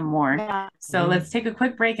into it some more. Yeah. So let's take a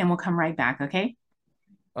quick break and we'll come right back, okay?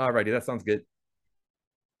 Alrighty, that sounds good.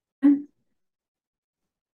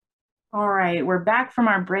 All right, we're back from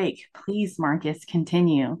our break. Please, Marcus,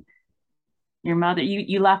 continue. Your mother,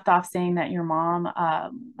 you left off saying that your mom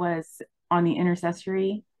was on the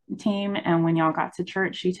intercessory team, and when y'all got to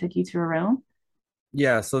church, she took you to a room.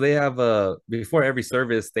 Yeah, so they have a before every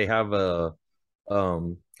service they have a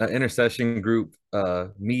an intercession group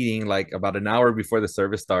meeting like about an hour before the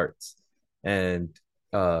service starts. And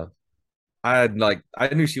uh I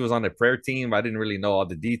knew she was on the prayer team. I didn't really know all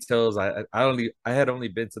the details. I had only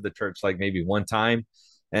been to the church like maybe one time,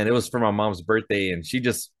 and it was for my mom's birthday, and she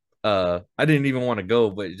just I didn't even want to go,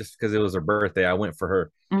 but just because it was her birthday, I went for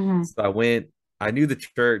her. Mm-hmm. So I went. I knew the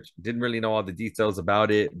church, didn't really know all the details about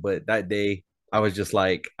it, but that day I was just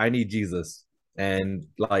like, I need Jesus, and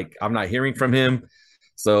like I'm not hearing from him.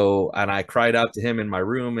 So, and I cried out to him in my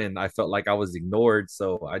room, and I felt like I was ignored.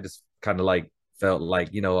 So I just kind of like felt like,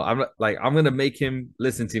 I'm gonna make him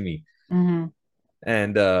listen to me. Mm-hmm.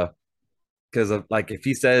 And because of like if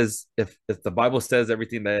he says if the Bible says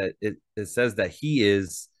everything that it says that he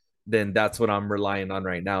is, then that's what I'm relying on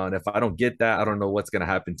right now. And if I don't get that, I don't know what's gonna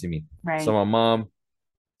happen to me. So Right. my mom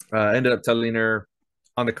ended up telling her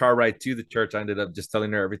on the car ride to the church, I ended up just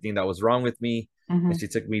telling her everything that was wrong with me. Mm-hmm. And she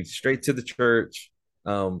took me straight to the church.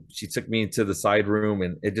 She took me into the side room,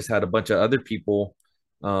 and it just had a bunch of other people,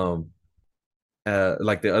 um,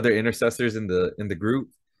 like the other intercessors in the group.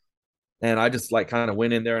 And I just like kind of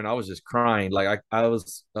went in there and I was just crying. Like I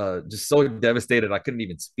was just so devastated I couldn't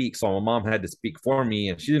even speak. So my mom had to speak for me,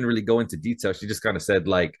 and she didn't really go into detail. She just kind of said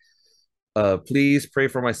like, please pray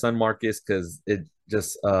for my son Marcus, because it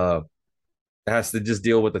just has to just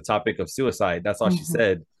deal with the topic of suicide. That's all she Mm-hmm.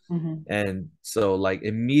 said. Mm-hmm. And so like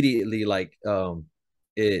immediately like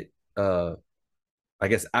it I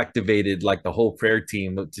guess activated like the whole prayer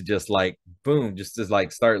team to just like boom, just to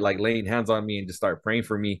like start like laying hands on me and just start praying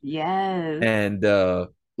for me. Yes. And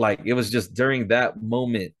like it was just during that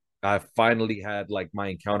moment I finally had like my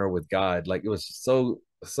encounter with God. Like it was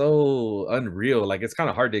so unreal. Like it's kind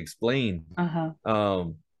of hard to explain. Uh-huh.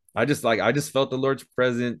 um I just felt the Lord's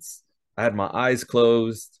presence. I had my eyes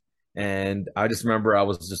closed, and I just remember I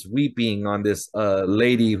was just weeping on this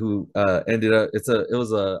lady who ended up it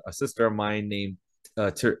was a sister of mine named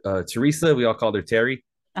Teresa. We all called her Terry.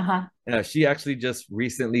 Uh-huh. She actually just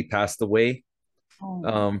recently passed away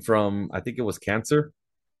Oh, from, I think it was cancer.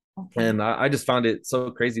 okay. And I just found it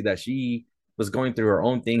so crazy that she was going through her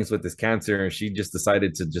own things with this cancer, and she just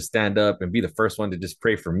decided to just stand up and be the first one to just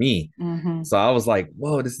pray for me. Mm-hmm. So I was like,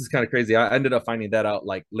 whoa, this is kind of crazy. I ended up finding that out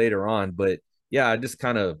like later on. But yeah, I just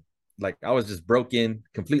kind of like I was just broken,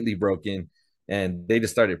 completely broken. And they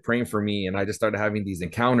just started praying for me. And I just started having these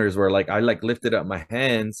encounters where like I like lifted up my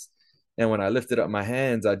hands. And when I lifted up my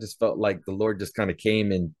hands, I just felt like the Lord just kind of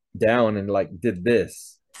came and down and like did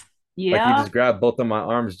this. Like he Yeah. just grabbed both of my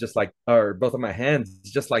arms just like, or both of my hands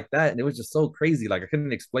just like that. And it was just so crazy. Like I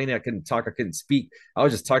couldn't explain it. I couldn't talk. I couldn't speak. I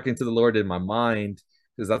was just talking to the Lord in my mind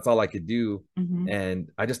because that's all I could do. Mm-hmm. And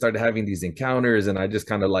I just started having these encounters, and I just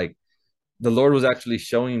kind of like the Lord was actually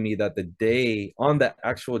showing me that the day on the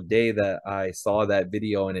actual day that I saw that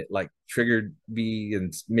video, and it like triggered me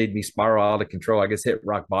and made me spiral out of control. I guess hit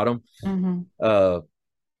rock bottom. Mm-hmm. Uh,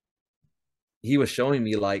 he was showing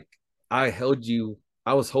me like I held you,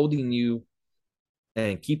 I was holding you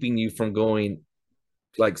and keeping you from going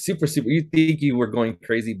like super. You think you were going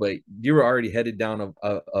crazy, but you were already headed down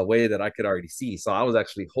a way that I could already see. So I was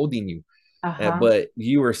actually holding you, Uh-huh. but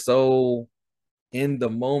you were so in the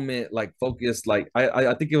moment, like focused. Like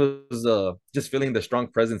I think it was just feeling the strong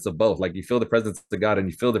presence of both. Like you feel the presence of God and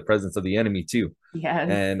you feel the presence of the enemy too. Yes.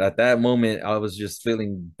 And at that moment, I was just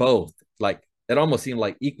feeling both. Like it almost seemed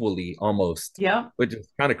like equally, almost, Yep. which is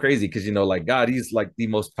kind of crazy because like God, He's like the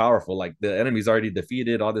most powerful. Like the enemy's already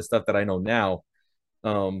defeated. All this stuff that I know now.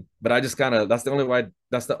 But I just kind of that's the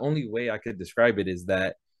only way I could describe it, is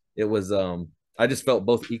that it was I just felt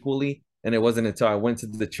both equally. And it wasn't until I went to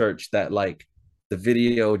the church that like the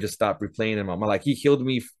video just stopped replaying in my mind. Like he healed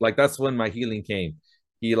me. Like that's when my healing came.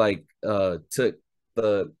 He like took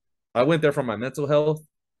the I went there for my mental health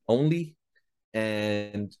only,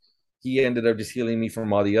 and he ended up just healing me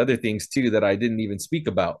from all the other things too that I didn't even speak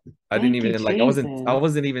about. I didn't Thank you, even like I Jesus.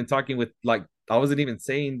 wasn't even talking with like I wasn't even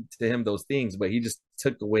saying to him those things, but he just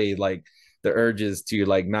took away like the urges to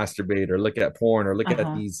like masturbate or look at porn or look at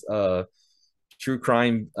Uh-huh. these true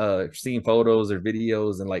crime, seeing photos or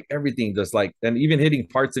videos and like everything, just like, and even hitting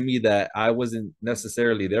parts of me that I wasn't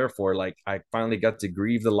necessarily there for. Like I finally got to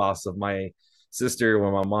grieve the loss of my sister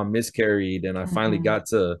when my mom miscarried, and I finally Mm-hmm. got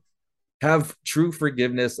to have true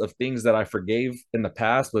forgiveness of things that I forgave in the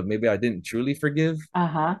past, but maybe I didn't truly forgive.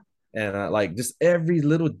 Uh-huh. And like just every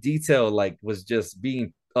little detail like was just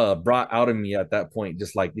being brought out of me at that point.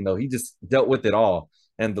 Just like, you know, he just dealt with it all.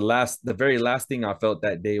 And the very last thing I felt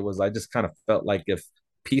that day was I just kind of felt like if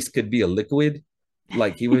peace could be a liquid,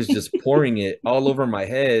 like he was just pouring it all over my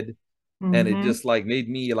head, and it Mm-hmm. just like made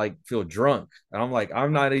me like feel drunk. And I'm like,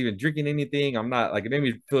 I'm not even drinking anything. I'm not like, it made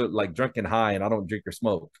me feel like drunk and high, and I don't drink or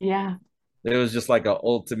smoke. Yeah, It was just like a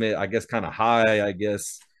ultimate, I guess, kind of high, I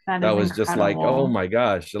guess. that That is was just like, oh incredible. my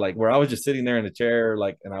gosh, like where I was just sitting there in a chair,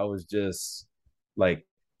 like, and I was just like,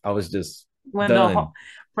 I was just When done.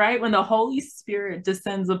 right when the Holy Spirit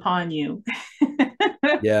descends upon you.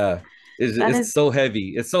 Yeah, That it's is so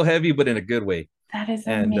heavy. It's so heavy, but in a good way, that is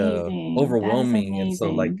and amazing. That is overwhelming. And so,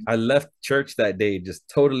 like, amazing. I left church that day just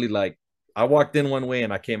totally like, I walked in one way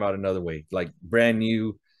and I came out another way, like brand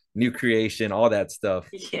new, new creation, all that stuff.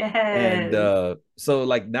 And Yes. so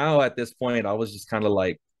like now at this point, I was just kind of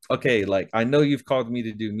like, okay, like I know you've called me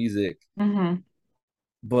to do music, Mm-hmm.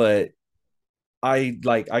 but I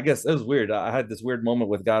guess it was weird. I had this weird moment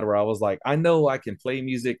with God where I was like, I know I can play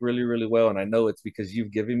music really, really well, and I know it's because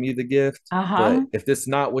you've given me the gift. But Uh-huh. if it's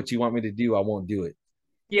not what you want me to do, I won't do it.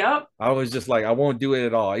 Yep. I was just like, I won't do it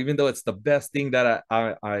at all, even though it's the best thing that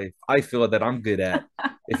I feel that I'm good at.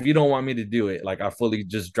 If you don't want me to do it, like I fully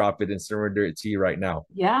just drop it and surrender it to you right now.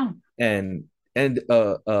 Yeah. And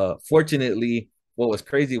fortunately, what was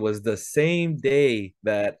crazy was the same day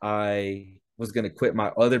that I was gonna quit my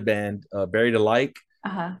other band, Buried Alike.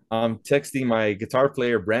 Uh-huh. I'm texting my guitar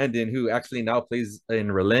player Brandon, who actually now plays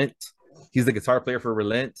in Relent. He's the guitar player for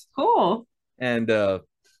Relent, Cool. and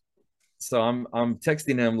so I'm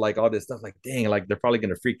texting him like all this stuff, like dang, like they're probably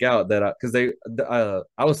gonna freak out that because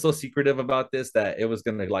I was so secretive about this that it was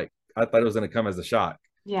gonna like I thought it was gonna come as a shock,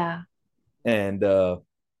 Yeah. and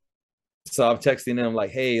so I'm texting him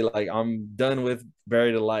like, hey, like I'm done with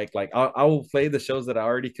Buried Alike. Like I will play the shows that I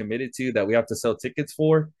already committed to that we have to sell tickets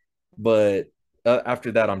for, but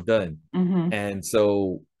after that I'm done. Mm-hmm. And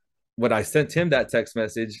so when I sent him that text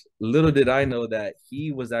message, little did I know that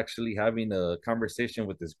he was actually having a conversation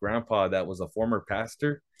with his grandpa that was a former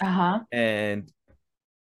pastor. Uh-huh. And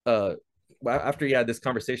uh, after he had this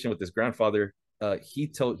conversation with his grandfather,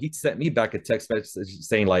 he sent me back a text message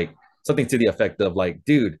saying like something to the effect of like,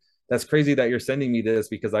 dude, that's crazy that you're sending me this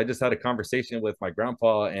because I just had a conversation with my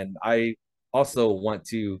grandpa and I also want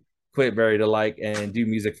to quit Buried Alike and do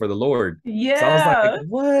music for the Lord. So I was like, Yeah.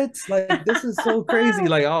 what? Like this is so crazy.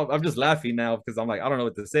 Like I'm just laughing now because I'm like, I don't know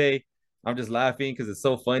what to say. I'm just laughing because it's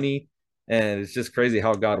so funny and it's just crazy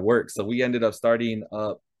how God works. So we ended up starting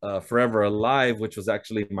up Forever Alive, which was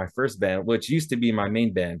actually my first band, which used to be my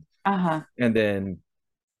main band. Uh-huh. And then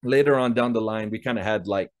later on down the line, we kind of had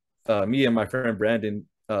like me and my friend Brandon,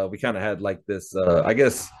 we kind of had like this, I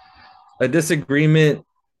guess, a disagreement,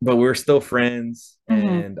 but we are still friends. Mm-hmm.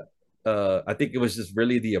 And I think it was just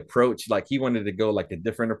really the approach. Like he wanted to go like a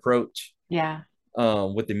different approach Yeah.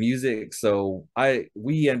 with the music. So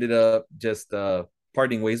we ended up just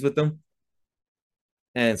parting ways with them.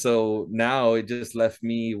 And so now it just left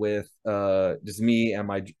me with just me and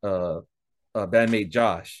my bandmate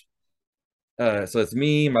Josh. So it's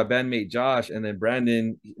me, my bandmate Josh, and then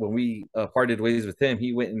Brandon. When we parted ways with him,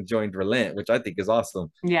 he went and joined Relent, which I think is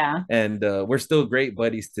awesome. Yeah. And we're still great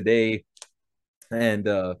buddies today. And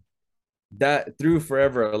that through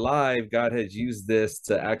Forever Alive, God has used this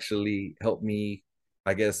to actually help me,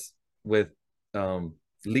 I guess, with um,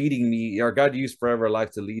 leading me, or God used Forever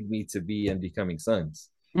Alive to lead me to be and becoming sons,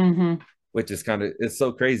 Mm-hmm. which is kind of, it's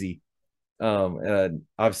so crazy.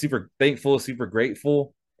 I'm super thankful, super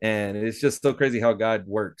grateful, and it's just so crazy how God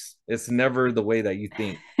works. It's never the way that you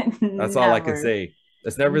think. That's all I can Never. say.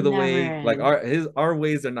 It's never the way Never like is. our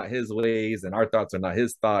ways are not his ways, and our thoughts are not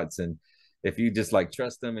his thoughts. And if you just like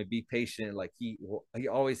trust him and be patient, like he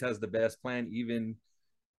always has the best plan, even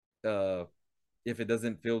uh if it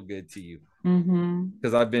doesn't feel good to you. Mm-hmm.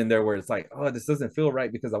 Because I've been there where it's like, oh, this doesn't feel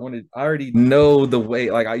right because I already know the way.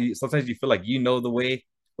 Like I sometimes you feel like you know the way.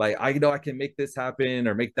 Like I know I can make this happen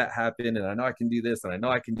or make that happen, and I know I can do this and I know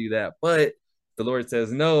I can do that. But the Lord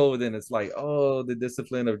says no, then it's like, oh, the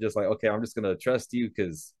discipline of just like, okay, I'm just gonna trust you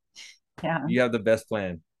because Yeah. you have the best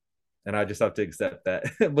plan, and I just have to accept that.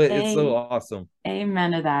 But it's A so awesome.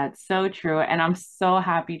 Amen to that. So true. And I'm so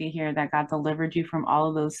happy to hear that God delivered you from all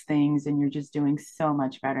of those things and you're just doing so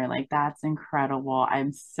much better. Like, that's incredible.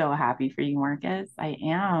 I'm so happy for you, Marcus. I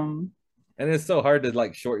am. and it's so hard to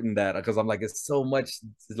like shorten that because I'm like it's so much.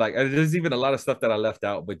 It's like there's even a lot of stuff that I left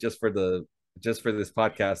out, but just for this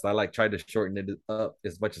podcast, I like tried to shorten it up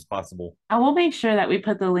as much as possible. I will make sure that we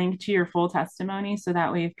put the link to your full testimony so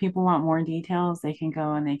that way if people want more details, they can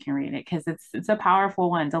go and they can read it because it's a powerful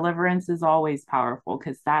one. Deliverance is always powerful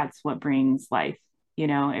because that's what brings life. You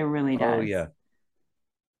know, it really Oh does. yeah.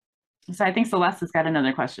 So I think Celeste has got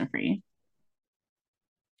another question for you.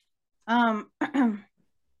 Um,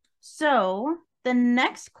 so the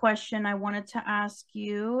next question I wanted to ask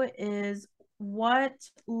you is what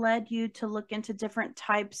led you to look into different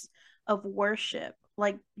types of worship?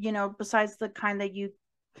 Like, you know, besides the kind that you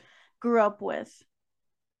grew up with.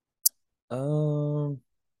 Um,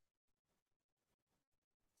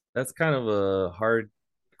 that's kind of a hard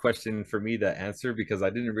question for me to answer because I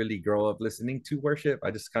didn't really grow up listening to worship. I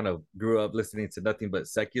just kind of grew up listening to nothing but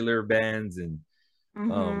secular bands and um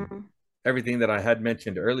Mm-hmm. everything that I had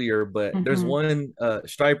mentioned earlier. But there's Mhm. one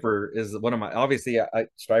Striper is one of my obviously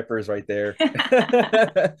Striper is right there.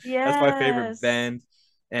 That's my favorite Yes. band.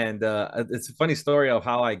 And it's a funny story of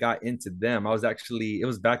how I got into them. I was actually it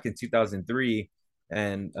was back in 2003,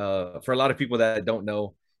 and for a lot of people that don't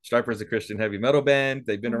know, Striper is a Christian heavy metal band.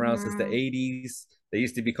 They've been around since the Mm-hmm. 80s. They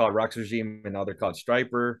used to be called Rox Regime, and now they're called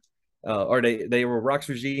Striper. Or they were Rox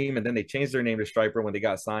Regime, and then they changed their name to Striper when they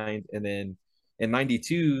got signed, and then in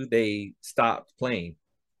 92 they stopped playing,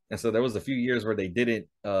 and so there was a few years where they didn't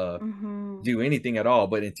Mm-hmm. do anything at all.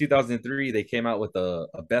 But in 2003 they came out with a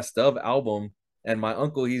best of album, and my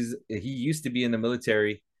uncle, he used to be in the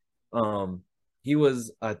military. um he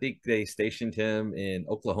was, I think they stationed him in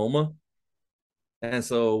Oklahoma, and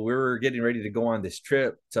so we were getting ready to go on this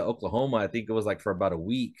trip to Oklahoma. I think it was like for about a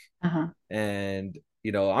week, Uh-huh. and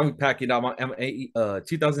I'm packing up. I'm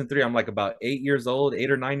 2003. I'm like about 8 years old,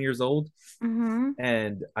 8 or 9 years old, Mm-hmm.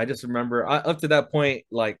 and I just remember up to that point,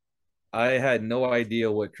 like I had no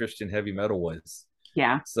idea what Christian heavy metal was.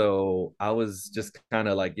 Yeah. So I was just kind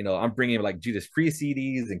of like, I'm bringing like Judas Priest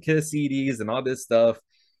CDs and Kiss CDs and all this stuff.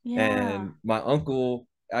 Yeah. And my uncle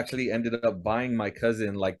actually ended up buying my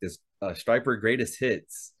cousin like this Striper Greatest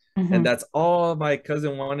Hits. And Mhm. that's all my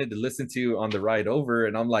cousin wanted to listen to on the ride over.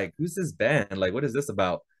 And I'm like, who's this band? Like, what is this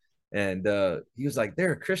about? And he was like,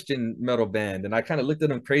 they're a Christian metal band. And I kind of looked at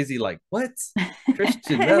him crazy, like, what?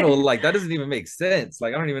 Christian metal? Like, that doesn't even make sense.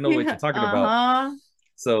 Like, I don't even know what Yeah. you're talking about. Uh-huh.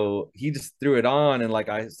 So he just threw it on, and like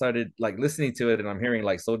I started like listening to it, and I'm hearing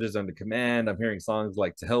like Soldiers Under Command. I'm hearing songs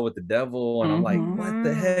like To Hell with the Devil, and I'm like, Mhm. what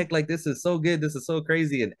the Mm-hmm. heck? Like, this is so good. This is so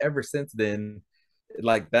crazy. And ever since then,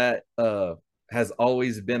 like that has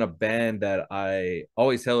always been a band that I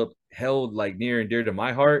always held like near and dear to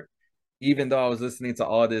my heart, even though I was listening to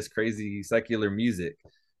all this crazy secular music.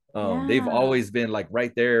 They've Yeah. always been like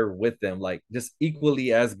right there with them, like just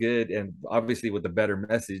equally as good, and obviously with a better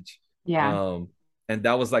message. Yeah. um and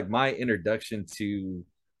that was like my introduction to,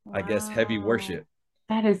 I guess, heavy Wow. worship.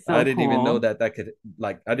 That is I so didn't even know cool. that could,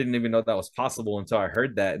 like, I didn't even know that was possible until I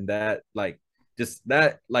heard that, and that like just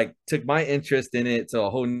that like took my interest in it to a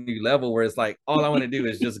whole new level where it's like all I want to do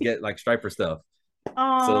is just get like Striper stuff.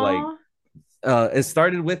 So like Aw. it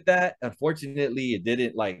started with that. Unfortunately, it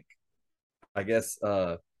didn't like, I guess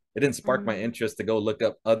it didn't spark my Mm. interest to go look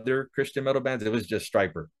up other Christian metal bands. It was just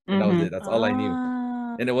Striper, and that was it. Mhm. That's all I knew.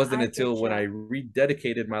 And it wasn't I until get when I you.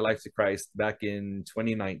 rededicated my life to Christ back in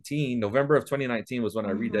 2019, November of 2019 was when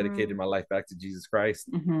I rededicated Mm-hmm. my life back to Jesus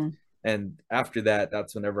Christ. Mhm. And after that,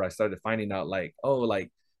 that's whenever I started finding out like, oh,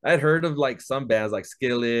 like I'd heard of like some bands like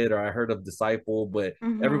Skillet, or I heard of Disciple, but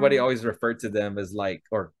everybody Mm-hmm. always referred to them as like,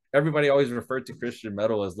 or everybody always referred to Christian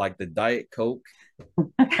metal as like the Diet Coke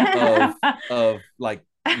of like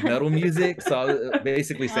metal music. So I was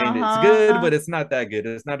basically saying it's good, Uh-huh. but it's not that good.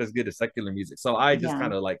 It's not as good as secular music. So I just Yeah.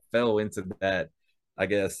 kind of like fell into that, I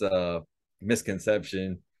guess,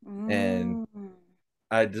 misconception. And Mm.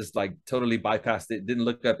 I just like totally bypassed it. Didn't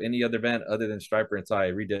look up any other band other than Striper until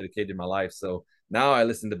I rededicated my life. So now I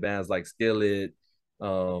listen to bands like Skillet.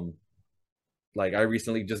 Um, like I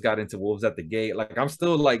recently just got into Wolves at the Gate. Like I'm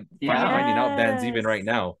still like Yeah. finding out bands even right Yes.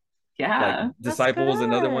 now. Like Yeah. That's Disciple is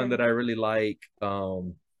another one good. that I really like. Uh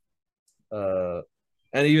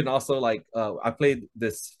and even also like I played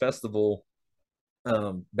this festival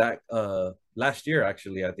back last year,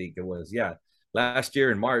 actually. I think it was, yeah, last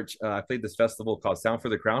year in March. I played this festival called Sound for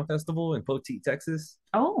the Crown Festival in Poteet, Texas.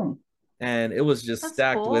 Oh. And it was just That's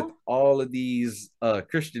stacked with cool. all of these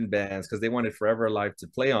Christian bands because they wanted Forever Alive to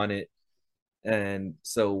play on it. And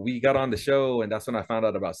so we got on the show, and that's when I found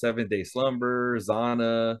out about 7 Day Slumber,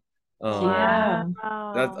 Zana, um, Yeah.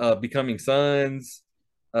 that Wow. Becoming Sons.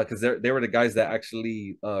 because they were the guys that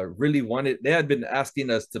actually really wanted. They had been asking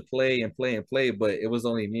us to play and play and play, but it was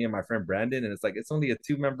only me and my friend Brandon, and it's like it's only a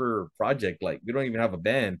 2-member project. Like we don't even have a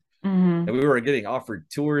band, Mm-hmm. and we were getting offered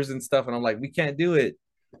tours and stuff, and I'm like, we can't do it.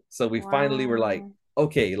 So we finally were like, Wow.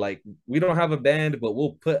 okay, like we don't have a band, but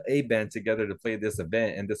we'll put a band together to play this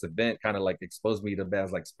event. And this event kind of like exposed me to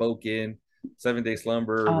bands like Spoken, 7 Day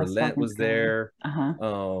Slumber, Oh, Relent Spoken's was good. there.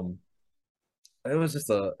 Uh-huh. It was just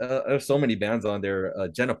there's so many bands on there.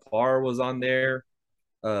 Jenna Parr was on there.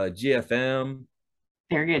 GFM.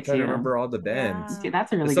 They're I'm good trying to too. remember all the bands. Yeah, See,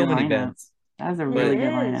 that's a There's really so good many lineup. bands, That's a it but really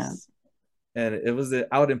good lineup. is. and it was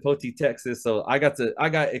out in Poti, Texas. So I got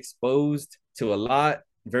exposed to a lot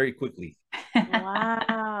very quickly.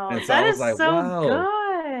 Wow, And so I that was is like, so wow.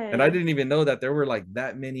 And I good. didn't even know that there were like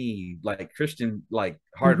that many like Christian, like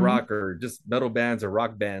hard Hmm. rock or just metal bands or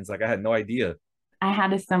rock bands. Like I had no idea. I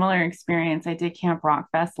had a similar experience. I did Camp Rock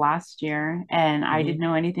Fest last year, and I didn't Hmm.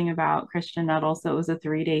 know anything about Christian metal, so it was a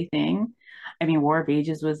 3-day thing. I mean, War of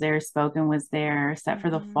Ages was there, Spoken was there, Set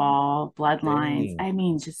for the Mhm. Fall, Bloodlines. Dang. I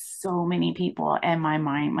mean, just so many people. And my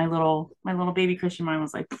mind, my little baby Christian mind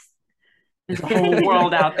was like, "Pff, there's a whole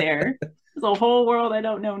world out there. There's a whole world I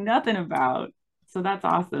don't know nothing about." So that's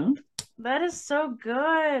awesome. That is so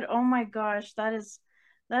good. Oh my gosh, that is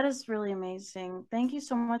really amazing. Thank you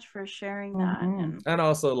so much for sharing that. Hmm. And And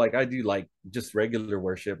also like I do like just regular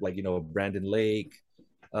worship, like Brandon Lake.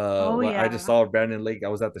 oh Well, I just yeah. saw Brandon Lake. I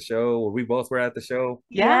was at the show, or we both were at the show.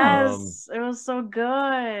 Yeah. Um, Yes, it was so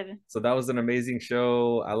good. so that was an amazing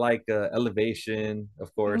show. I like Elevation,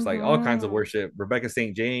 of course, like all kinds of Mm-hmm. worship. Rebecca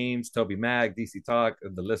St. James, Toby Mac, DC Talk,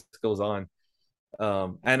 and the list goes on.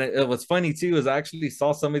 And it was funny too, is I actually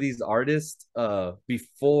saw some of these artists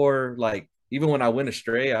before, like even when I went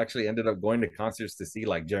astray, I actually ended up going to concerts to see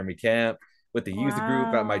like Jeremy Camp with the youth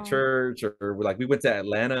group at my Wow. church, or like we went to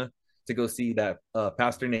Atlanta to go see that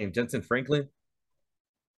pastor named Jensen Franklin.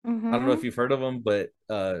 I don't know if Mm-hmm. you've heard of him, but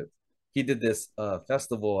he did this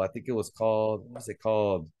festival. I think it was called, what was it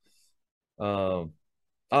called? Um,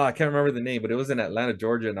 oh, I can't remember the name, but it was in Atlanta,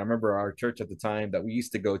 Georgia. And I remember our church at the time that we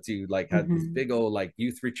used to go to, like, had this Hmm. big old like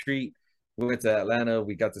youth retreat. We went to Atlanta.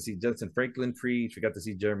 We got to see Jensen Franklin preach. We got to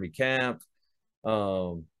see Jeremy Camp.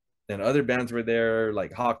 Um, and other bands were there,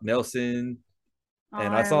 like Hawk Nelson. Oh,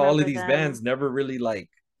 And I I saw all of remember these bands, them. never really like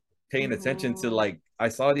paying attention to Mm-hmm. like I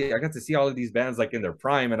got to see all of these bands like in their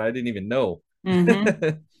prime, and I didn't even know Hmm.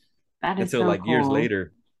 That is until so like years cool.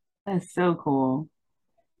 later. That is so cool.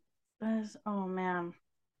 That is, oh man.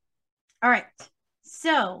 All right.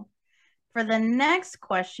 So for the next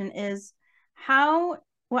question is how,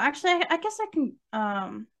 well actually I guess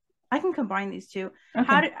I can combine these two.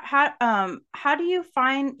 Okay. How do you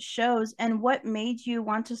find shows and what made you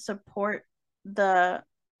want to support the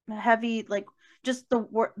heavy, like just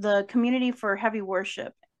the community for heavy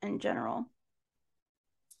worship in general?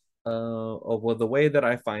 Oh, well, the way that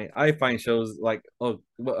I find shows like, oh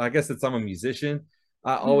well, I guess since I'm a musician,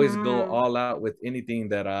 I always go Mm-hmm. all out with anything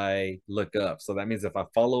that I look up. So that means if I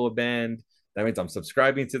follow a band, that means I'm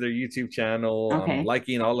subscribing to their YouTube channel, I'm Okay.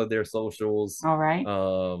 liking all of their socials. All right.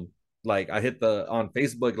 Um, like I hit the on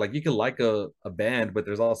Facebook, like you can like a band, but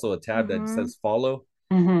there's also a tab that Mm-hmm. says follow.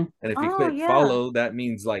 Mm-hmm. And if you Oh click yeah. follow, that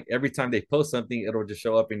means like every time they post something, it'll just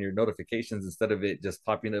show up in your notifications instead of it just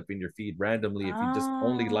popping up in your feed randomly if you just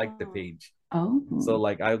only like the Oh page. So Oh.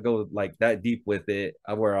 like I go like that deep with it,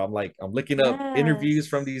 where I'm like I'm looking up interviews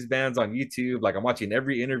from yes. these bands on YouTube. Like I'm watching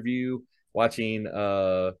every interview, watching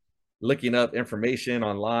looking up information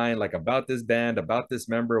online like about this band, about this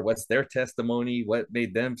member, what's their testimony, what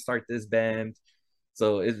made them start this band.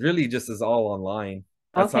 So it really just is all online.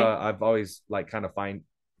 That's Okay. how I've always like kind of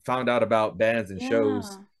found out about bands and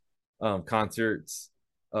shows, Yeah. concerts,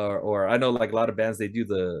 or I know like a lot of bands they do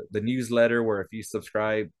the newsletter where if you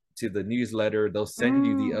subscribe to the newsletter, they'll send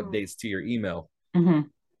you the Mm. updates to your email. Mm-hmm.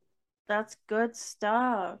 That's good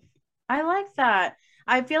stuff. I like that.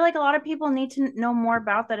 I feel like a lot of people need to know more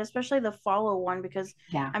about that, especially the follow one, because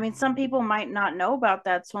Yeah. I mean, some people might not know about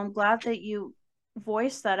that. So I'm glad that you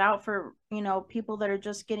voiced that out for, people that are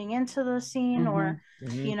just getting into the scene Mm-hmm. or,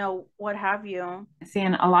 Mm-hmm. what have you. See,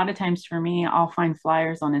 and a lot of times for me, I'll find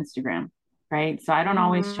flyers on Instagram, right? So I don't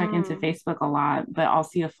always check into Mm-hmm. Facebook a lot, but I'll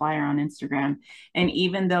see a flyer on Instagram. And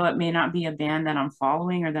even though it may not be a band that I'm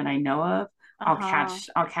following or that I know of, I'll Uh-huh. catch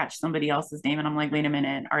I'll catch somebody else's name and I'm like, wait a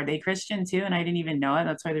minute, are they Christian too? And I didn't even know it.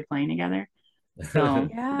 That's why they're playing together. So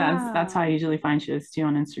that's how Yeah, I usually find shows too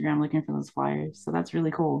on Instagram, looking for those flyers. So that's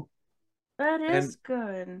really cool. that And is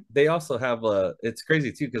good. they also have it's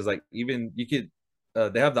crazy too because like even you could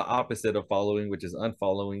they have the opposite of following, which is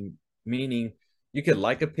unfollowing, meaning you could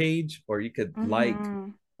like a page or you could like Mm-hmm.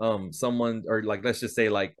 someone, or like let's just say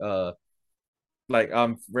like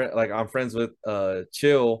I'm friends with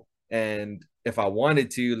Chill, and if I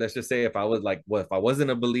wanted to, let's just say if I was like, well, if I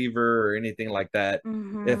wasn't a believer or anything like that,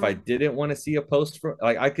 if I Mm-hmm. didn't want to see a post from,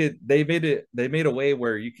 like, I could, they made a way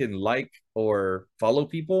where you can like or follow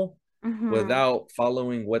people Mm-hmm. without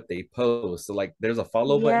following what they post. So like there's a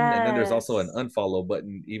follow button and then there's also an Yes. unfollow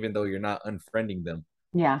button, even though you're not unfriending them.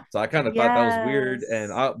 Yeah. So I kind of thought that was weird.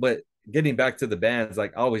 And Yes. but getting back to the bands,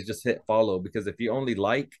 like I always just hit follow, because if you only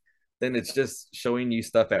like, then it's just showing you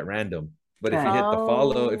stuff at random. But if you Right. hit the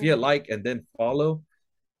follow, if you hit Oh, like and then follow,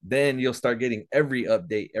 then you'll start getting every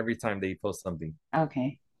update every time they post something.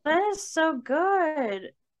 Okay. that is so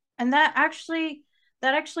good. And that actually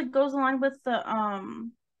goes along with the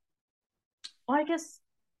well, I guess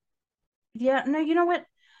yeah, no, you know what?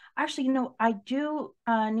 Actually, I do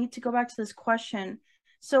need to go back to this question.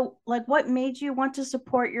 So, like, what made you want to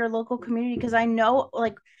support your local community? Because I know,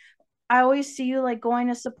 like, I always see you like going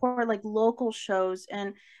to support like local shows,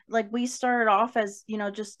 and like we started off as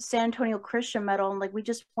just San Antonio Christian metal, and like we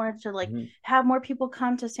just wanted to like Mhm. have more people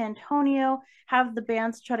come to San Antonio, have the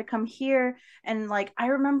bands try to come here, and like I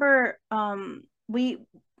remember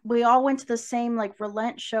we all went to the same like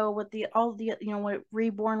Relent show with the all the when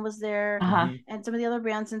Reborn was there Uh-huh. Mhm. and some of the other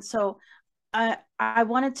bands, and so I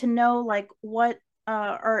wanted to know like what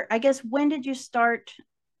or I guess when did you start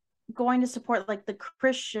going to support like the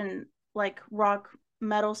Christian like rock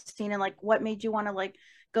metal scene, and like what made you want to like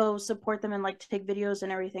go support them and like take videos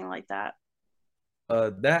and everything like that?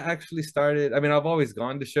 That actually started. I mean, I've always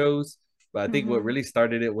gone to shows, but I think what Mm-hmm. really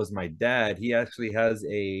started it was my dad. He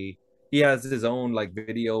has his own like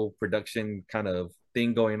video production kind of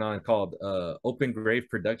thing going on called Open Grave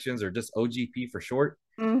Productions, or just OGP for short.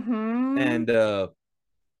 Mm-hmm. And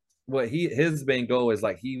what his main goal is,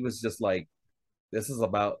 like, he was just like, this is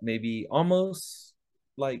about maybe almost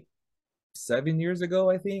like 7 years ago,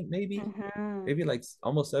 I think, Mm-hmm. maybe like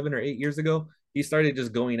almost 7 or 8 years ago. He started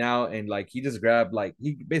just going out, and like he just grabbed, like,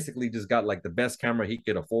 he basically just got like the best camera he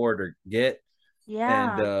could afford or get.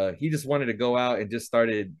 And Yeah. he just wanted to go out and just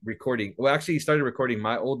started recording. Well, actually, he started recording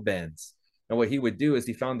my old bands. And what he would do is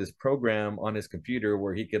he found this program on his computer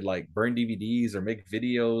where he could like burn DVDs or make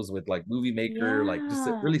videos with like Movie Maker, like just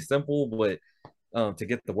Yeah. really simple, but to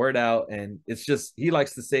get the word out. And it's just, he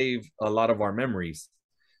likes to save a lot of our memories.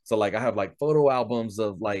 So like I have like photo albums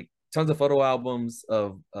of like tons of photo albums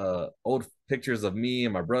of old pictures of me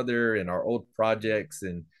and my brother and our old projects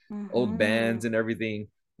and old Mm-hmm. bands and everything,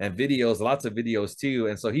 and videos, lots of videos too.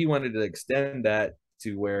 And so he wanted to extend that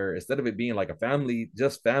to where instead of it being like a family,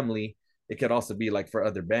 just family, it could also be like for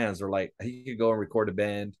other bands, or like he could go and record a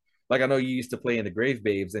band. Like I know you used to play in the Grave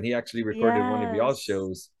Babes, and he actually recorded one of y'all's Yes.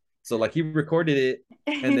 shows. So like he recorded it,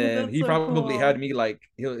 and then That's he so probably had cool. me like,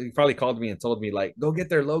 he probably called me and told me like, go get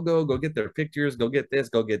their logo, go get their pictures, go get this,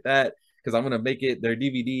 go get that, because I'm gonna make it their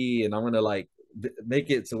DVD, and I'm gonna like make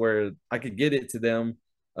it to where I could get it to them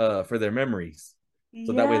for their memories,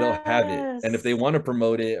 so that way they'll have it, and if they Yes. want to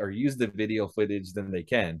promote it or use the video footage, then they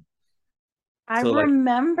can. I So like,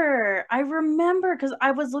 remember. I remember because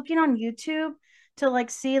I was looking on YouTube to like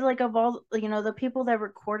see like of all the people that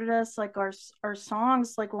recorded us like our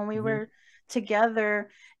songs like when we mhm, were together,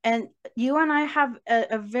 and you and I have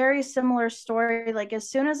a very similar story. Like as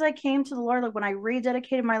soon as I came to the Lord, like when I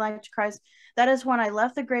rededicated my life to Christ, that is when I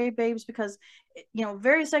left the Grave Babes because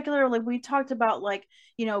very secular. Like we talked about like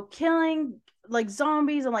killing like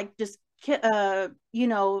zombies and like just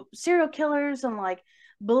serial killers and like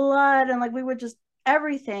blood and like we would just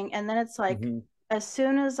everything, and then it's like mhm, as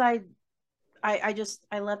soon as I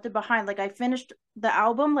left it behind, like I finished the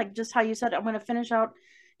album like just how you said I'm going to finish out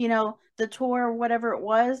the tour or whatever it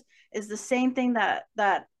was, is the same thing that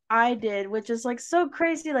I did, which is like so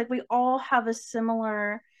crazy. Like we all have a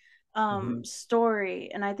similar mhm.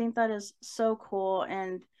 story, and I think that is so cool.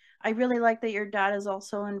 And I really like that your dad is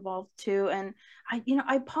also involved too. And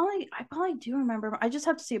I probably do remember. I just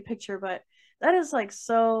have to see a picture, but that is like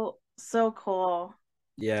so cool.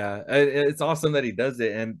 Yeah, it's awesome that he does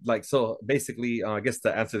it. And like, so basically, I guess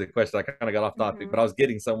to answer the question, I kind of got off topic, but Mm-hmm. I was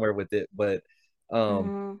getting somewhere with it. But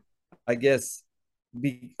um, Mm-hmm. I guess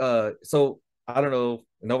so I don't know,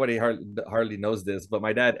 nobody hardly knows this, but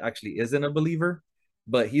my dad actually isn't a believer,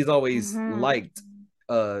 but he's always Mm-hmm. liked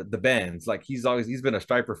the bands. Like he's been a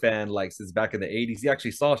Striper fan like since back in the 80s. He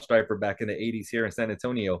actually saw Striper back in the 80s here in San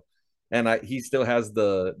Antonio. And he still has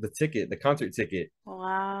the ticket, the concert ticket,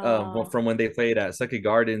 Wow. from when they played at Second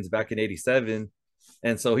Gardens back in '87.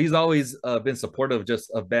 And so he's always been supportive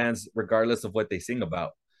just of bands regardless of what they sing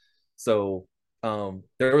about. So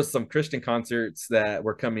there was some Christian concerts that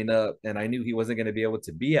were coming up, and I knew he wasn't going to be able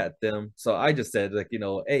to be at them. So I just said, like,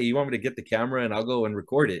 hey, you want me to get the camera and I'll go and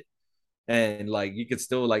record it. And like you could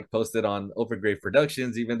still like post it on Open Grave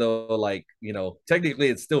Productions, even though like technically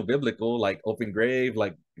it's still biblical, like open grave,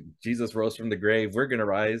 like Jesus rose from the grave, we're gonna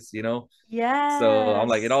rise. So I'm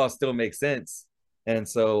like, it Yes. all still makes sense. And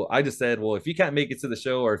so I just said, well, if you can't make it to the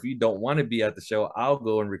show, or if you don't want to be at the show, I'll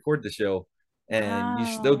go and record the show. And you're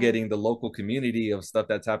still Wow. getting the local community of stuff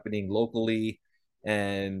that's happening locally.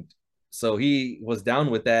 And so he was down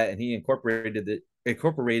with that, and he incorporated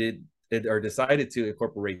it, or decided to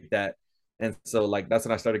incorporate that. And so like that's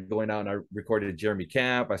when I started going out and I recorded Jeremy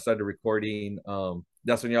Camp. I started recording.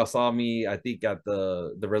 That's when y'all saw me, I think, at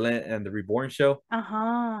the Relent and the Reborn show.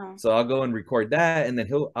 Uh-huh. So I'll go and record that, and then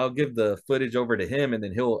I'll give the footage over to him, and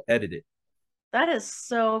then he'll edit it. That is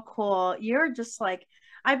so cool. You're just like,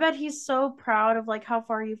 I bet he's so proud of like how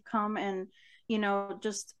far you've come and,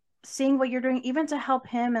 just seeing what you're doing, even to help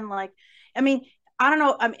him. And like, I mean, I don't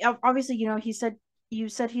know. I mean, obviously, you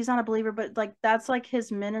said he's not a believer, but like, that's like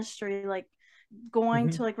his ministry, like going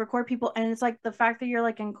Mm-hmm. to like record people. And it's like the fact that you're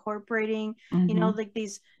like incorporating, Mm-hmm. like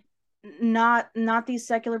these, not these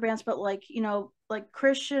secular bands, but like, like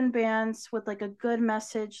Christian bands with like a good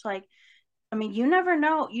message. Like, I mean, you never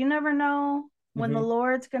know when the Mm-hmm.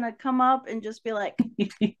 Lord's gonna come up and just be like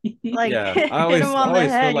Yeah, hit I him always on the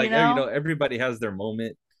always feel head, like everybody has their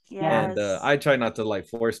moment. Yeah. And Yes. I try not to like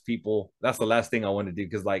force people. That's the last thing I want to do,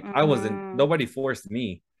 because like Mm-hmm. nobody forced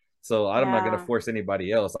me, so I'm not gonna Yeah. force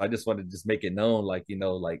anybody else. I just want to just make it known, like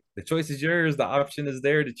like the choice is yours, the option is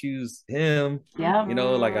there to choose him. Yep.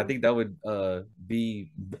 Like I Mm-hmm. think that would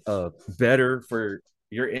be better for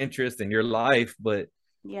your interest in your life. But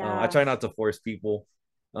I Yeah. try not to force people,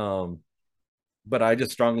 um, but I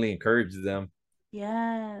just strongly encourage them.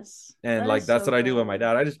 Yes. And That like is that's so what I do with my good.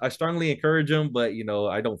 dad. I strongly encourage him, but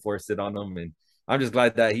I don't force it on him. And I'm just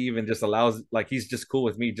glad that he even just allows, like, he's just cool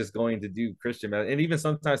with me just going to do Christian band. And even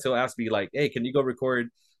sometimes he'll ask me like, hey, can you go record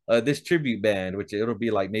this tribute band, which it'll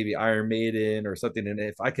be like maybe Iron Maiden or something. And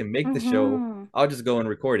if I can make the show, Mm-hmm. I'll just go and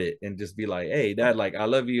record it and just be like, hey dad, like, I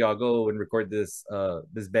love you, I'll go and record this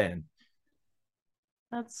band.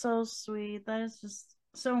 That's so sweet. That is just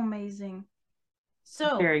so amazing.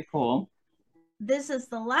 So Very cool. this is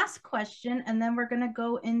the last question, and then we're going to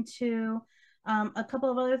go into a couple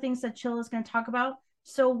of other things that Chill is going to talk about.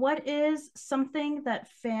 So, what is something that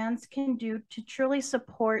fans can do to truly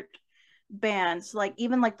support bands, like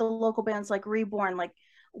even like the local bands like Reborn?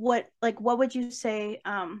 What would you say?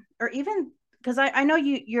 Or even because I know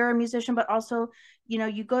you're a musician, but also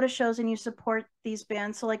you go to shows and you support these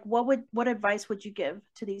bands. So, like, what advice would you give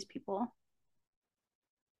to these people?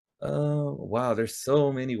 Wow, there's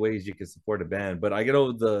so many ways you can support a band, but I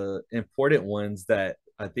know the important ones that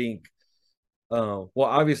I think, well,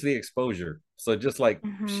 obviously exposure. So just like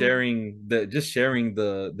Mm-hmm. sharing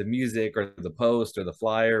the music, or the post, or the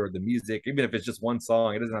flyer, or the music, even if it's just one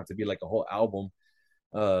song, it doesn't have to be like a whole album.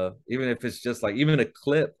 Even if it's just like even a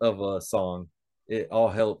clip of a song, it all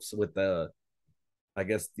helps with I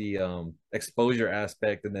guess the exposure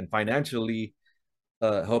aspect. And then financially,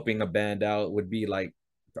 helping a band out would be like,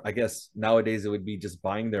 I guess nowadays it would be just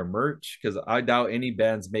buying their merch, because I doubt any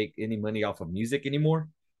bands make any money off of music anymore,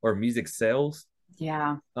 or music sales.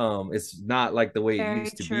 Yeah. It's not like the way it Very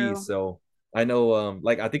used to be. true. So I know,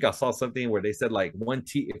 like, I think I saw something where they said like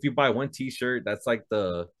if you buy one t-shirt, that's like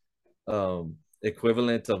the um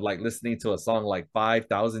equivalent of like listening to a song like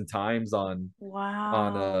 5,000 times on Wow.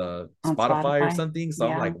 On Spotify or Spotify. something. So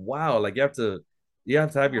I'm Yeah. like, wow, like you have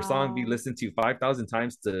to have your song be Wow. listened to 5,000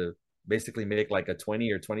 times to basically make like a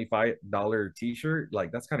 $20 or $25 t-shirt.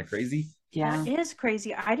 Like that's kind of crazy. That Yeah. is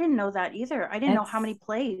crazy. I didn't know that either. I didn't know how It's, many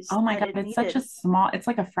plays oh my that God, it it's such a needed. small, it's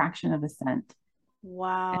like a fraction of a cent. It's a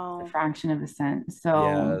Wow. fraction of a cent. So,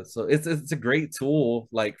 Yeah, so it's a great tool,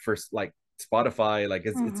 like for like Spotify. Like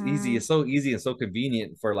it's easy, Mm-hmm. it's so easy and so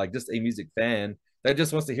convenient for like just a music fan that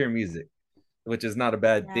just wants to hear music, which is not a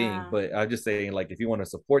bad thing. Yeah. But I'm just saying, like, if you want to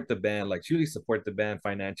support the band, like truly support the band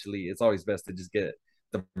financially, it's always best to just get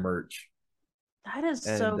the merch. That is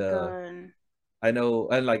And so good. I know,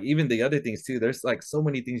 and like even the other things too, there's like so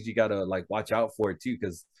many things you gotta like watch out for too,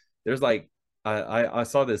 because there's like, I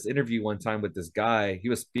saw this interview one time with this guy. He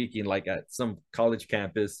was speaking like at some college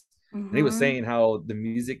campus, and he was Mm-hmm. saying how the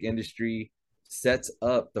music industry sets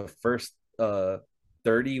up the first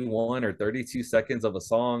 31 or 32 seconds of a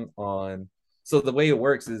song on. So the way it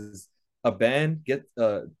works is, a band get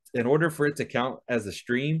in order for it to count as a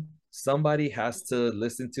stream, somebody has to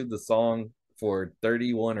listen to the song for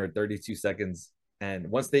 31 or 32 seconds. And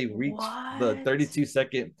once they reach the What?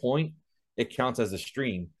 32-second point, it counts as a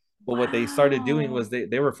stream. But what they started doing Wow. was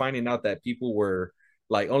they were finding out that people were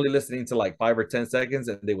like only listening to like 5 or 10 seconds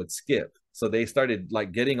and they would skip. So they started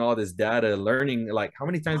like getting all this data, learning like how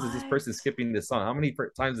many times is this What? person skipping this song? How many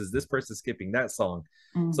times is this person skipping that song?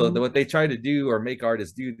 So Hmm. what they try to do, or make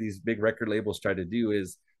artists do, these big record labels try to do,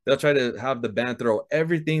 is they'll try to have the band throw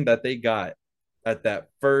everything that they got at that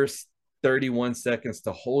first 31 seconds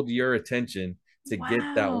to hold your attention to get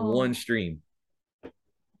that one Wow. stream.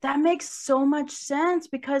 That makes so much sense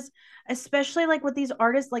because especially like with these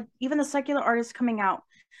artists, like even the secular artists coming out,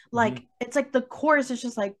 like Mm-hmm. it's like the chorus is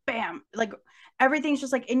just like bam, like everything's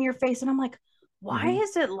just like in your face. And I'm like, why Mm-hmm.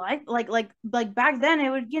 is it like back then it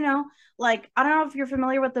would, like I don't know if you're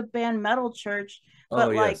familiar with the band Metal Church, Oh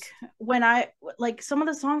but like yes. when I like some of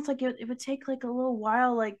the songs, like it would take like a little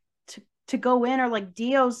while like to go in, or like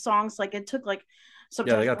Dio's songs, like it took like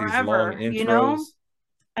Yeah, they sometimes got these long forever, you know? intros.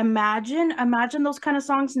 Imagine those kind of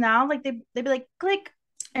songs now, like they'd be like click,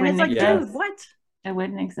 and it's Wouldn't like, Yeah. dude, exist. what? It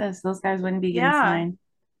wouldn't exist. Those guys wouldn't be getting Yeah. signed.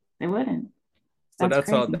 They wouldn't. So That's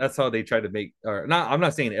that's how crazy. they try to make, or not, I'm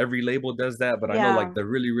not saying every label does that, but I know like Yeah. the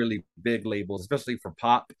really, really big labels, especially for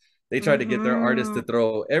pop, they try to get their artists Mm-hmm. to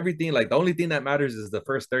throw everything. Like the only thing that matters is the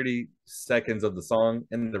first 30 seconds of the song,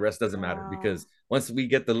 and the rest doesn't matter, Wow. because once we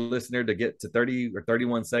get the listener to get to 30 or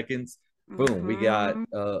 31 seconds, boom, we got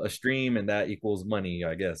Mm-hmm. a stream, and that equals money,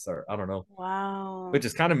 I guess, or I don't know, Wow. which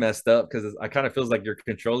is kind of messed up because I kind of feels like you're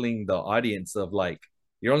controlling the audience, of like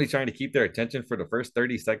you're only trying to keep their attention for the first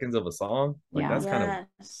 30 seconds of a song. Like Yeah.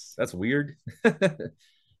 Yes. that's weird. So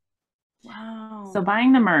Wow.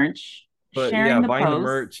 buying the merch, But sharing yeah, the buying the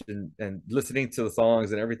posts. merch and listening to the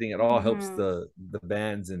songs and everything, it all helps Mm-hmm. the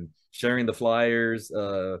bands, and sharing the flyers.